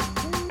look.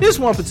 This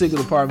one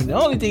particular apartment, the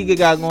only thing it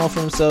got going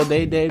for themselves,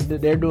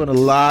 they're doing a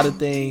lot of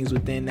things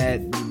within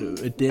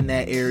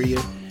that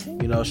area.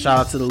 You know, shout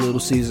out to the Little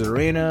Caesar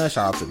Arena,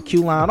 shout out to the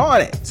Q Line, all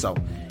that. So,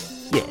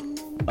 yeah,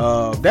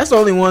 that's the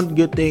only one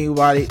good thing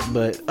about it.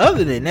 But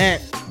other than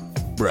that,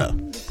 bruh,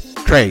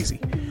 crazy.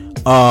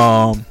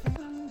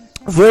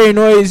 Very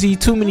noisy,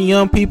 too many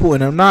young people,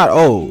 and I'm not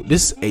old.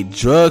 This is a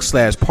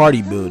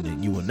drug/party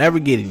building. You will never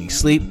get any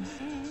sleep.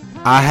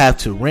 I have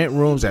to rent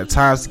rooms at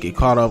times to get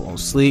caught up on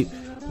sleep.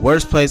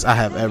 Worst place I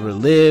have ever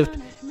lived.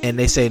 And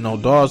they say no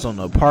dogs on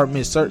the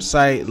apartment search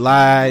site.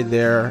 Lie,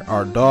 there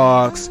are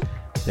dogs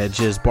that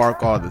just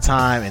bark all the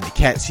time, and the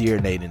cats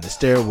urinate in the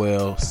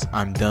stairwells.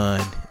 I'm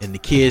done. And the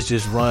kids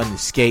just run and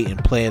skate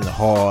and play in the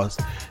halls.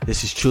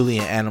 This is truly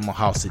an Animal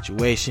House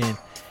situation.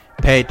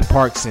 Paid to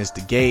park since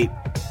the gate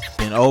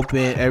been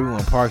open.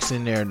 Everyone parks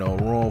in there, no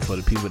room for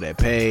the people that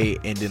pay.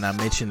 And then I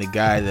mentioned the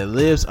guy that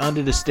lives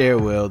under the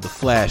stairwell, the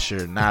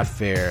flasher. Not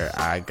fair.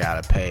 I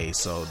gotta pay,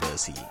 so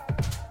does he.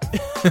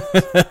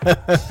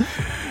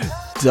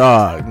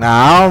 Dog.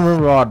 Nah, I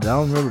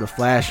don't remember the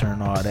flasher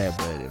and all that,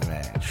 but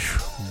man,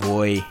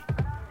 boy.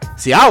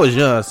 See, I was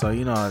young, so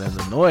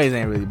the noise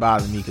ain't really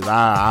bothering me because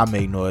I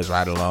make noise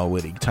right along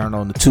with it. You turn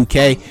on the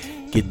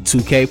 2K, get the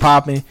 2K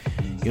popping.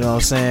 You know what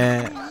I'm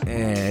saying?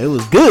 And it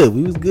was good.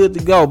 We was good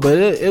to go. But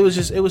it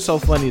was so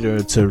funny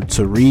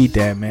to read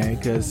that, man,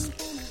 because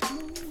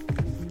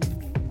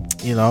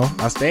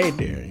I stayed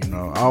there.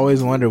 I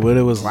always wondered what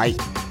it was like,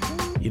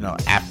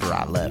 after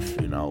I left.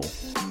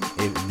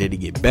 Did it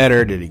get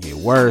better? Did it get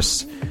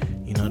worse?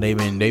 They've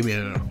been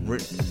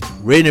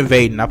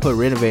renovating. I put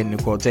renovating in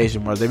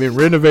quotation marks. They've been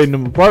renovating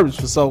them apartments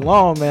for so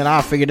long, man.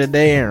 I figured that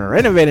they ain't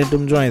renovated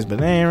them joints, but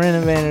they ain't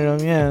renovated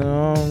them yet.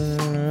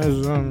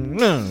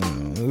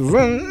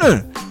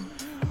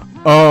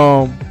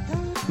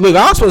 Look,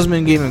 I was supposed to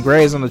be giving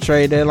grades on the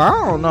trade deadline.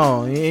 I don't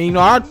know.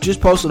 I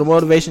just posted a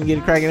motivation to get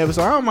a cracking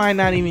episode. I might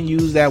not even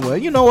use that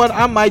one. You know what?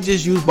 I might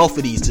just use both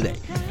of these today.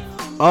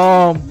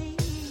 But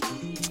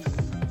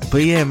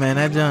yeah, man,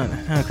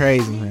 that's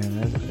crazy,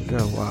 man.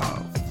 That's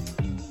wild.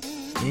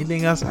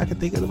 Anything else I can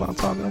think of about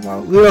talking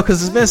about?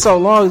 Because it's been so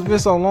long. It's been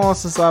so long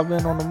since I've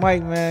been on the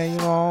mic, man.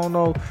 I don't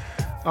know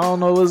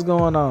what's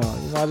going on.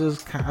 I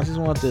just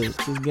want to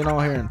just get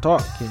on here and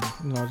talk and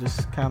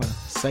just kind of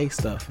say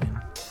stuff and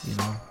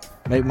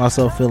make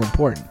myself feel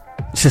important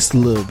just a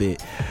little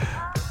bit.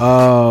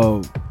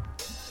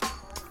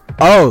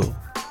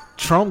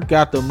 Trump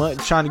got the money,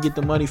 trying to get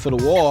the money for the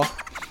wall.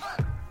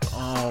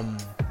 I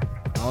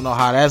don't know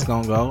how that's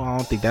gonna go. I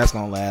don't think that's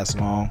gonna last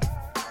long.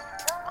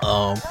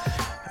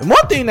 And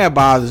one thing that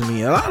bothers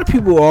me, a lot of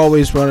people are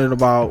always running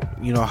about,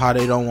 how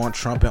they don't want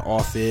Trump in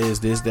office,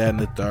 this, that, and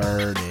the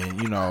third,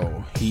 and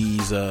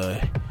he's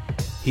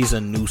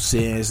a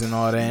nuisance and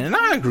all that. And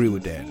I agree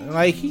with that.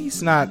 Like,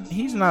 he's not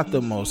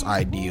the most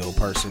ideal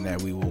person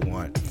that we would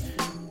want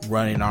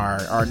running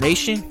our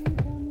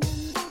nation.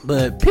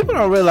 But people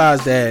don't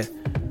realize that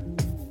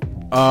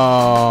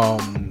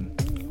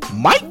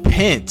Mike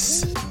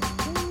Pence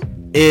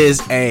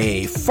is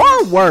a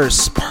far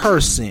worse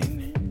person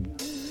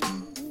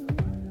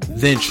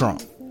than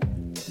Trump.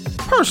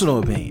 Personal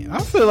opinion. I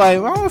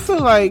don't feel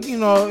like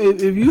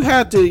if you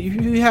had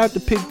to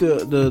pick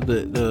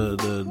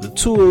the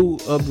two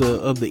of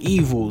the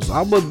evils,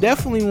 I would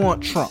definitely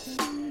want Trump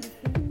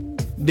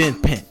than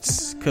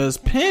Pence, because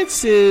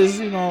Pence is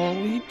he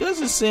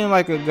doesn't seem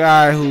like a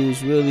guy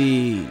who's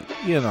really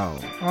I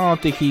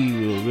don't think he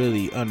will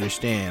really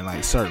understand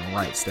like certain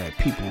rights that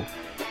people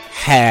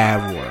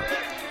have or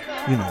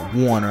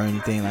want or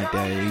anything like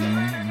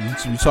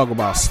that. You talk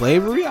about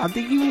slavery, I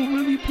think he will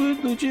really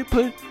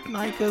put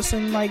like us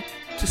in like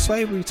to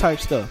slavery type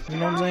stuff. You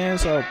know what I'm saying?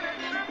 So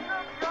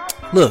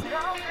look,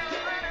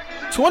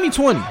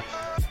 2020, right?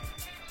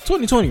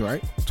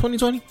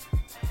 2020,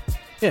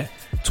 yeah,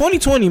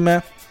 2020,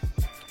 man.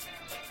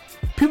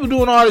 People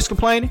doing all this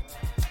complaining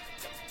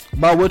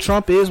about what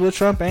Trump is, what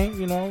Trump ain't.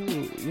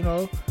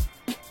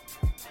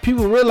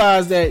 People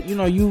realize that you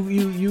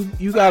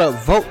gotta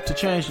vote to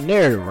change the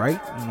narrative, right?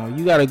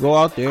 You gotta go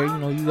out there,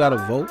 you gotta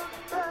vote.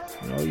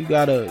 You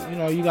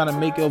gotta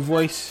make your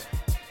voice.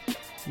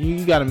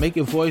 You gotta make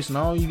your voice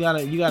known. You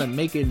gotta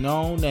make it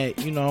known that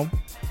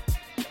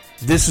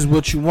this is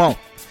what you want.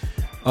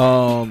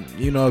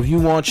 If you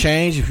want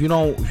change, if you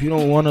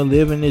don't want to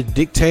live in this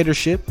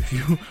dictatorship,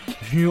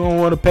 if you don't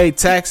want to pay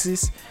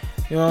taxes,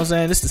 you know what I'm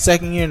saying? This is the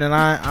second year that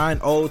I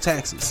owe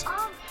taxes.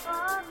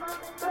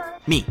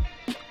 Me.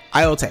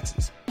 I owe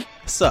taxes. It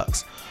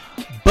sucks.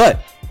 But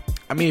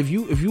I mean, if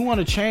you want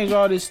to change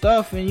all this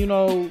stuff and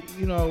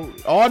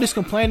all this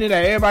complaining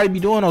that everybody be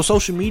doing on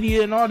social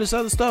media and all this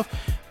other stuff,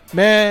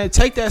 man,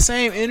 take that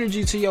same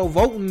energy to your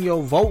voting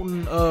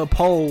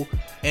poll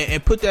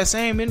and put that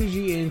same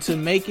energy into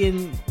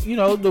making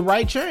the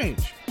right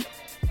change.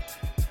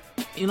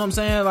 You know what I'm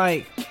saying?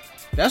 Like,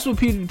 that's what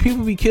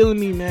people be killing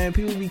me, man.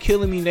 People be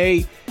killing me.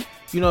 They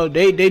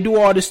do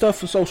all this stuff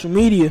for social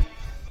media.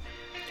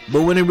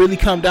 But when it really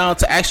come down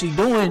to actually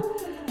doing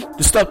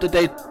the stuff that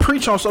they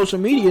preach on social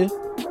media,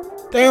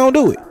 they don't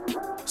do it.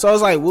 So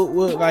it's like, what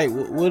are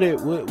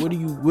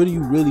you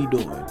really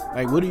doing?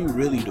 Like, what are you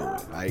really doing?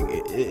 Like,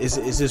 is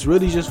this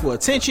really just for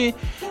attention?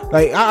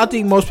 Like, I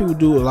think most people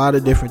do a lot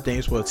of different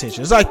things for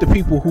attention. It's like the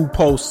people who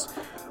post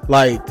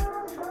like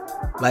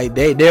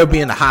they'll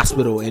be in the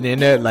hospital and then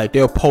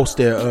they'll post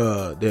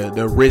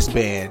their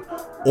wristband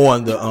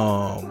on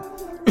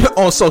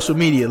on social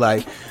media,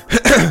 like,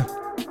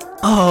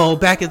 oh,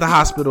 back at the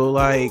hospital,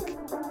 like,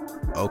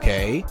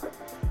 okay.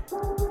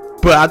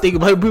 But I think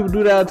like people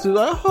do that too,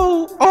 like,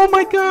 oh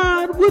my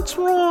God, what's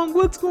wrong?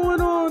 What's going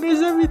on? Is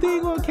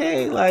everything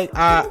okay? Like,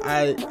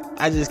 I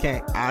just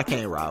can't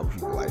ride with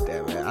people like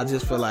that, man. I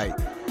just feel like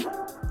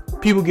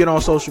people get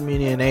on social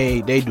media and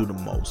they do the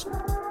most.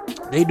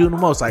 They do the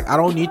most. Like, I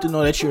don't need to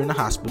know that you're in the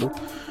hospital.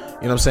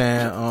 You know what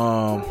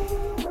I'm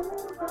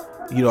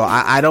saying? You know,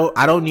 I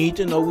don't need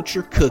to know what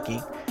you're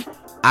cooking.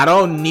 I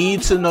don't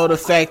need to know the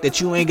fact that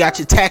you ain't got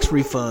your tax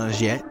refunds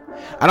yet.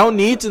 I don't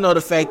need to know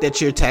the fact that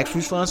your tax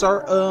refunds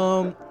are,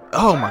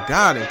 oh my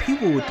God, and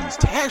people with these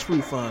tax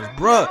refunds,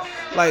 bruh.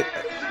 Like,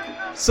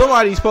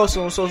 somebody's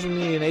posted on social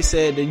media and they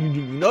said that you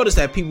notice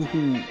that people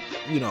who,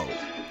 you know,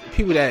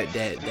 people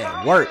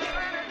that work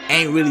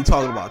ain't really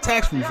talking about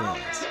tax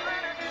refunds,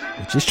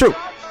 which is true.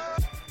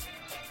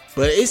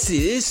 But it's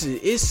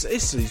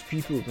these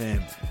people,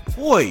 man,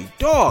 boy,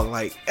 dog,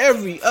 like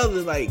every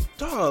other, like,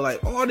 dog,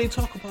 like all they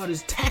talk about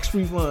is tax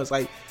refunds,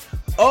 like,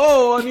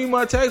 oh, I need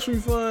my tax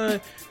refund,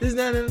 this,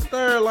 that, and the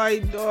third.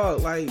 Like,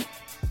 dog, like,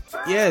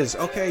 yes,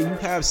 okay, you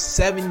have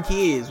 7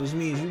 kids, which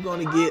means you're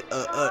gonna get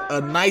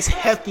a nice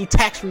hefty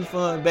tax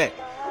refund back.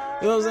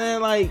 You know what I'm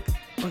saying? Like,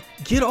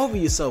 get over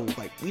yourself.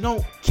 Like, we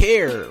don't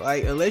care.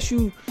 Like, unless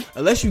you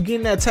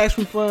getting that tax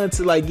refund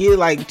to like get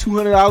like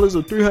 $200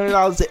 or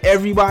 $300 to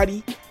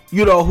everybody,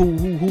 you know,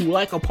 who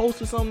like a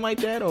post or something like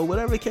that, or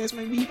whatever the case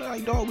may be.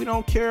 Like, dog, we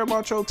don't care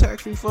about your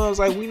tax refunds.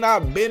 Like, we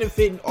not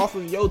benefiting off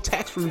of your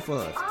tax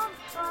refunds.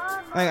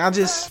 Like, I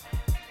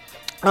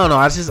don't know.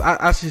 I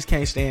just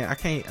can't stand. I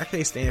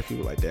can't stand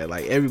people like that.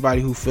 Like,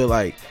 everybody who feel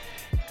like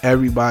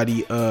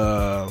everybody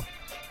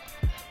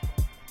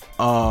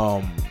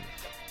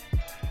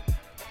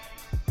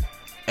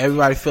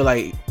everybody feel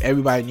like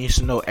everybody needs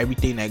to know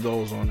everything that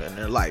goes on in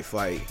their life.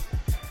 Like,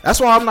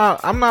 that's why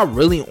I'm not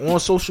really on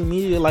social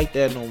media like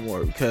that no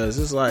more, because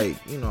it's like,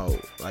 you know,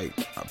 like,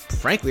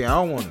 frankly, I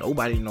don't want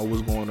nobody to know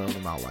what's going on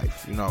in my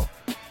life. You know,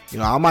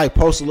 I might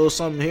post a little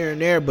something here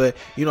and there, but,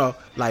 you know,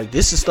 like,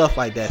 this is stuff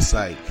like that's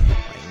like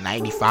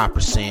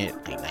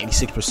 95%, like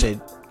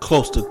 96%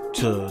 close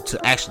to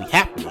actually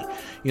happening.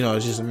 You know,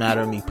 it's just a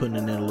matter of me putting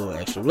in a little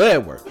extra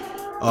legwork.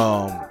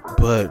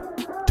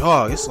 But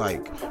dog, it's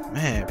like,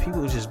 man,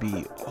 people just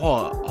be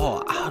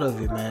all out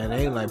of it, man.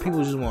 They like,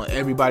 people just want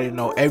everybody to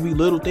know every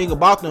little thing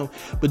about them,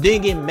 but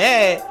then get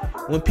mad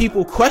when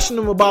people question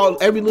them about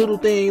every little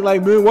thing.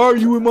 Like, man, why are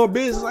you in my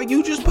business? Like,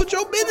 you just put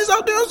your business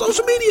out there on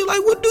social media.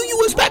 Like, what do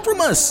you expect from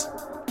us?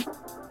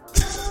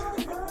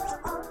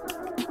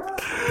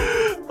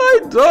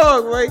 Like,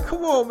 dog, like,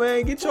 come on,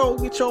 man, get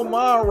your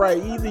mind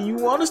right. Either you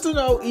want us to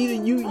know, either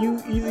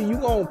you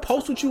gonna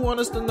post what you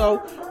want us to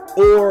know,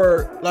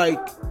 or like,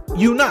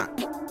 you not.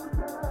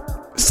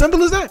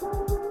 Simple as that.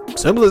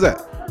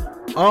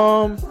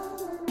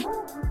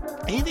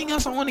 Anything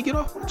else I want to get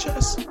off my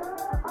chest?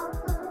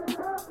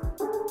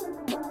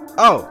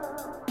 Oh,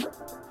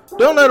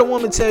 don't let a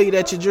woman tell you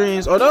that your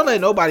dreams, or don't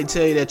let nobody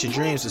tell you that your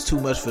dreams is too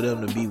much for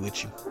them to be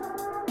with you.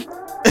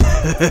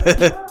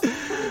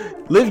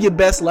 Live your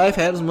best life.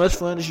 Have as much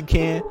fun as you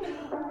can.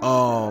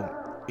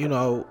 You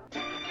know,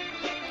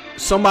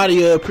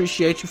 somebody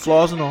appreciate you,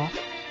 flaws and all.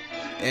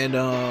 And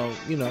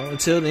you know,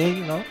 until then,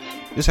 you know,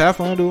 just have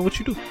fun doing what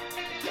you do.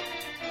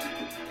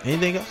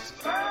 Anything else?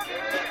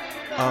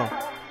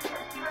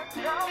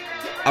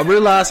 I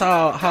realize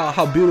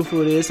how beautiful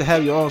it is to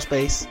have your own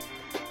space.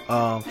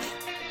 I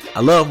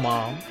love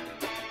Mom,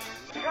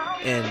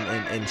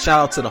 and shout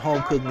out to the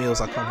home cooked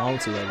meals I come home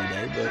to every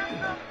day. But, you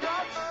know,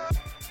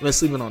 I've been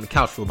sleeping on the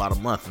couch for about a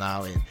month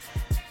now, and,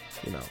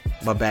 you know,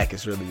 my back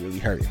is really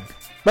hurting.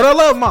 But I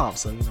love Mom,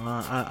 so, you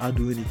know, I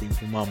do anything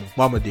for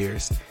Mama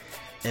dearest.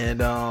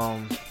 And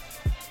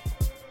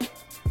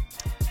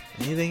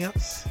anything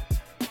else?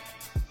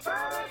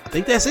 I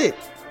think that's it.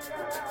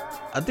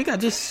 I think I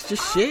just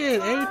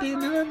shared everything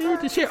that I needed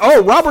to share.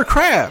 Oh, Robert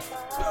Kraft.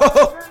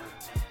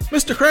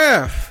 Mr.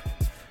 Kraft.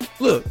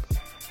 Look,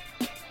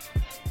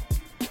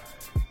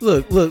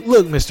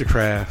 Mr.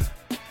 Kraft.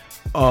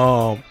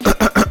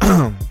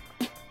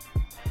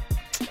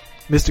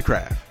 Mr.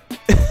 Kraft.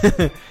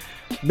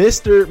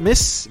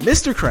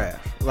 Mr.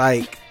 Kraft.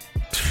 Like,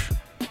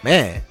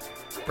 man,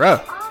 bro.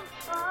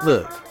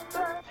 Look.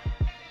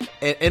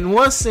 In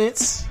one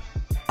sense,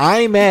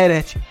 I ain't mad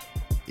at you.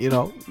 You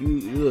know,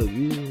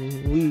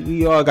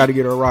 we all got to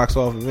get our rocks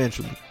off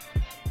eventually.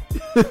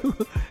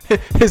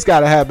 It's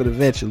got to happen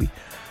eventually.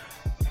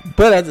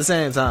 But at the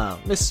same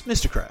time,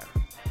 Mr. Kraft,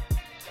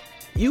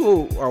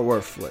 you are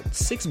worth what,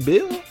 $6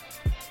 billion?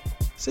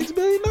 $6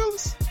 billion?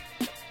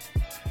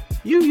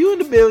 You in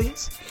the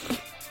billions.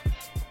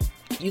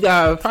 You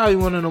got probably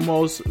one of the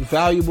most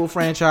valuable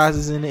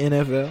franchises in the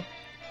NFL.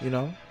 You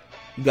know,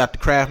 you got the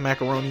Kraft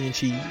macaroni and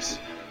cheese.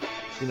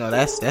 You know,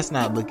 that's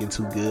not looking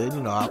too good.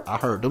 You know, I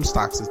heard them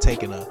stocks have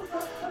taken a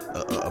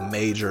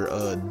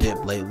major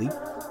dip lately.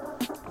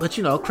 But,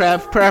 you know,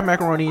 Kraft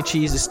macaroni and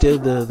cheese is still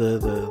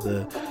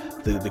the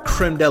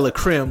creme de la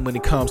creme when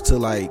it comes to,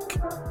 like,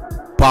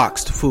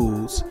 boxed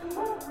foods.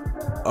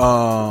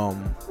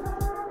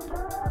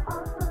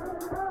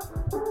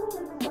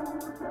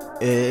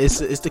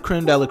 it's the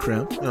creme de la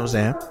creme. You know what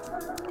I'm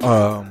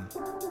saying?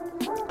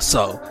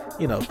 So,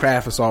 you know,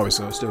 craft is always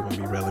still going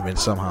to be relevant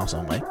somehow,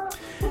 some way.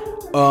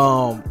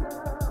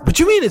 But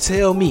you mean to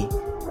tell me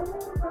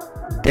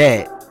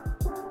that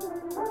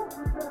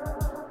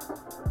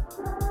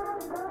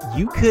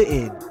you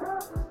couldn't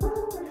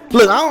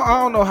look?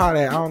 I don't know how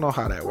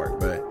that worked,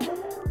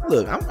 but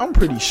look, I'm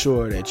pretty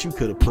sure that you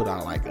could have put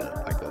out like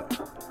a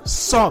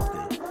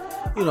something.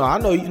 You know, I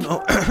know you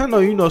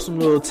know some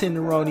little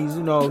tenderonis,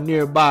 you know,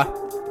 nearby.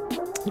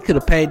 You could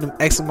have paid them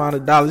X amount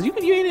of dollars. You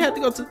didn't have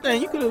to go to the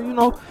thing. You could have, you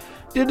know,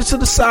 did it to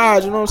the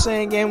side. You know what I'm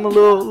saying? Gave him a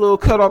little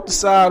cut off the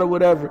side or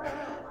whatever,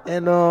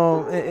 and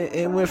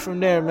it went from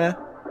there, man.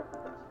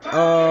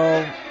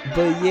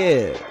 But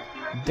yeah,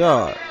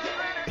 dog,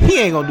 he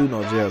ain't gonna do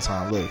no jail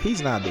time. Look,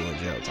 he's not doing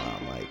jail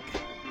time. Like,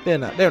 they're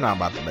not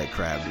about to let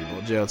Crab do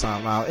no jail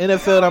time. Now,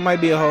 NFL, that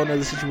might be a whole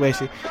nother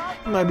situation.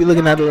 You might be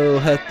looking at a little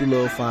hefty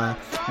little fine,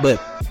 but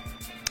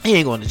he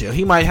ain't going to jail.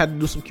 He might have to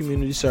do some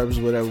community service,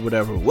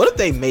 whatever. What if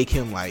they make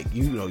him, like,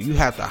 you know, you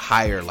have to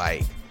hire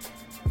like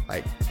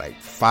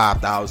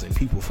 5,000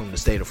 people from the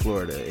state of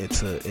Florida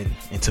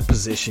into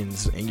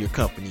positions in your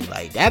company?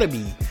 Like, that'd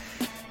be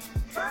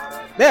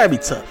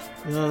tough.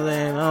 You know what I'm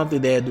saying? I don't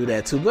think they'd do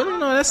that too, but you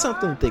know, that's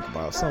something to think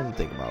about.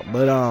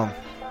 But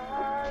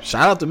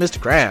shout out to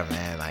Mr. Crab,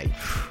 man. Like,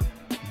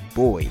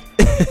 boy.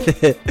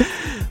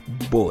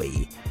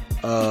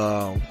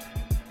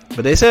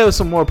 But they said there was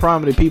some more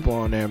prominent people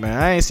on there,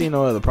 man. I ain't seen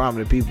no other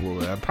prominent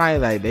people. Probably,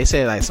 like, they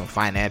said, like, some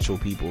financial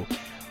people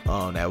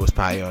that was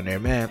probably on there,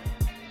 man.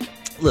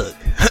 Look,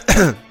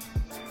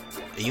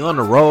 you on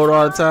the road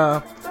all the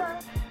time.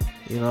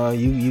 You know,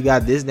 you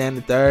got this, that, and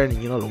the third,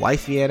 and you know the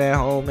wifey at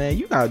home, man.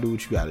 You gotta do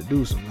what you gotta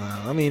do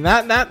sometimes. I mean,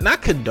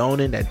 not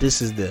condoning that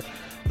this is the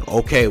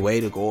okay way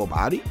to go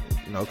about it,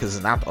 you know, because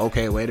it's not the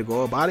okay way to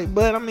go about it.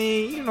 But I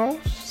mean, you know,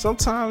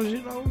 sometimes,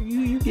 you know,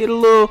 you get a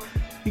little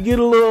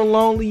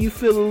lonely, you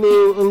feel a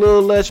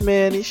little less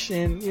mannish,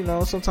 and you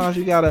know, sometimes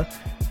you gotta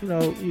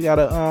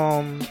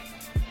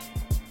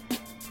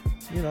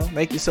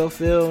make yourself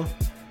feel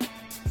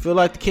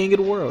like the king of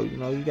the world. You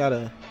know, you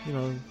gotta, you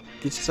know,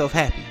 get yourself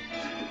happy.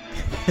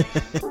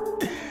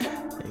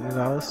 You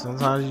know,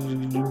 sometimes you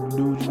do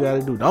what you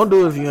gotta do. Don't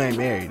do it if you ain't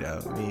married,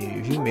 though. I mean,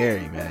 if you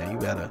married, man, you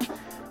better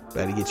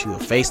get you a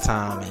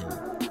FaceTime and,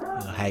 you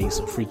know, have you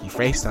some freaky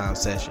FaceTime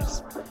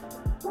sessions.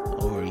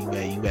 Or you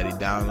better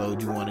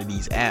download you one of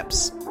these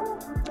apps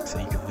so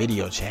you can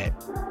video chat,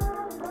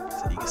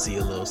 so you can see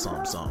a little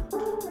something.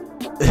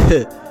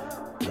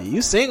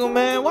 You single,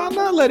 man? Why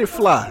not let it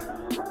fly?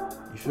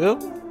 You feel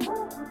me?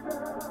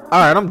 All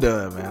right, I'm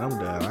done, man. I'm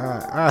done.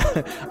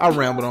 I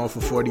rambled on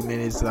for 40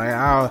 minutes. Like,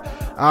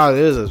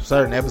 there's a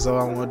certain episode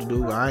I wanted to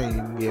do, but I ain't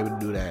even be able to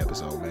do that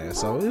episode, man.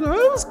 So, you know,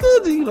 it was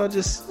good to, you know,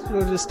 just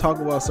talk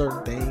about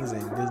certain things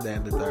and this, that,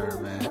 and the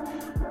third, man.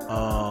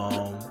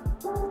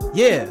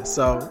 Yeah,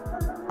 so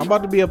I'm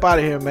about to be up out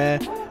of here, man.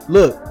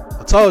 Look,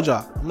 I told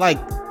y'all, I'm like,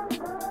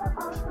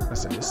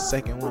 this is the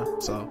second one,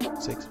 so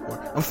 6,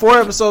 4. I'm 4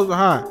 episodes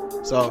behind,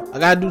 so I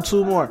gotta do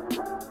 2 more,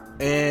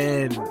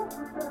 and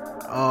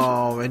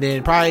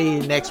then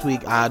probably next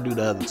week I'll do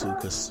the other 2,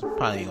 because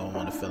probably ain't gonna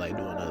want to feel like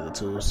doing the other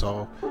 2.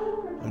 So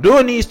I'm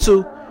doing these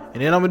 2,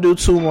 and then I'm gonna do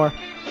 2 more,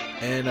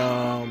 and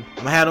I'm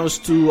gonna have those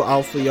 2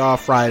 out for y'all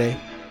Friday,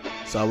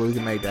 so we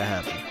can make that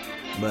happen.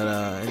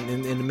 But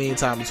in the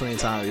meantime, between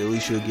time, at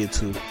least you'll get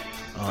 2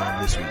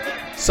 this week.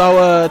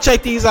 So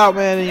check these out,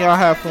 man, and y'all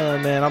have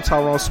fun, man. I'm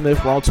Tyrone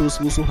Smith, Wrong 2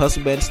 exclusive,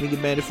 Hustle Bandit, Sneaker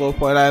Bandit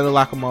 4.0,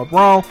 Lock 'em Up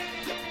Wrong,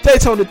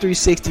 Daytona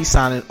 360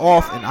 signing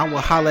off, and I will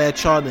holler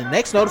at y'all the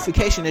next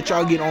notification that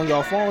y'all get on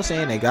y'all phone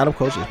saying that Got 'em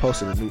Coach has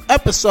posted a new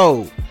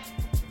episode.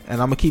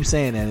 And I'm gonna keep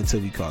saying that until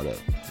we caught up.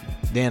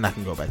 Then I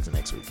can go back to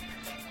next week.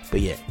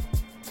 But yeah,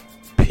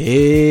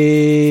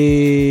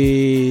 peace.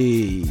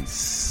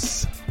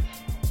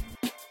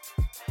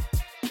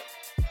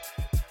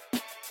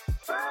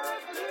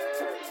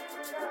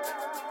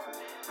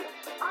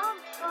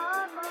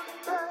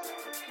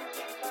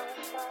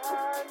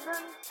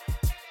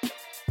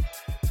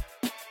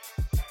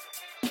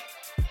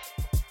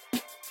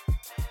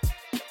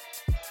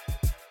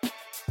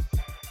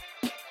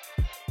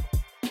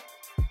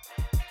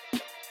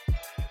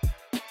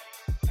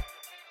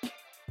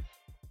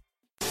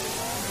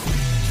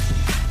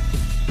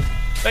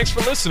 Thanks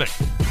for listening.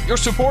 Your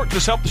support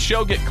just helped the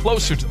show get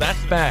closer to that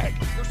bag.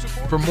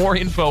 For more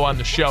info on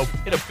the show,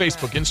 hit up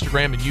Facebook,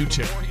 Instagram, and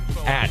YouTube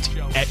at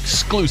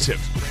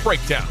Exclusive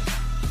Breakdown.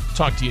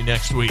 Talk to you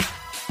next week.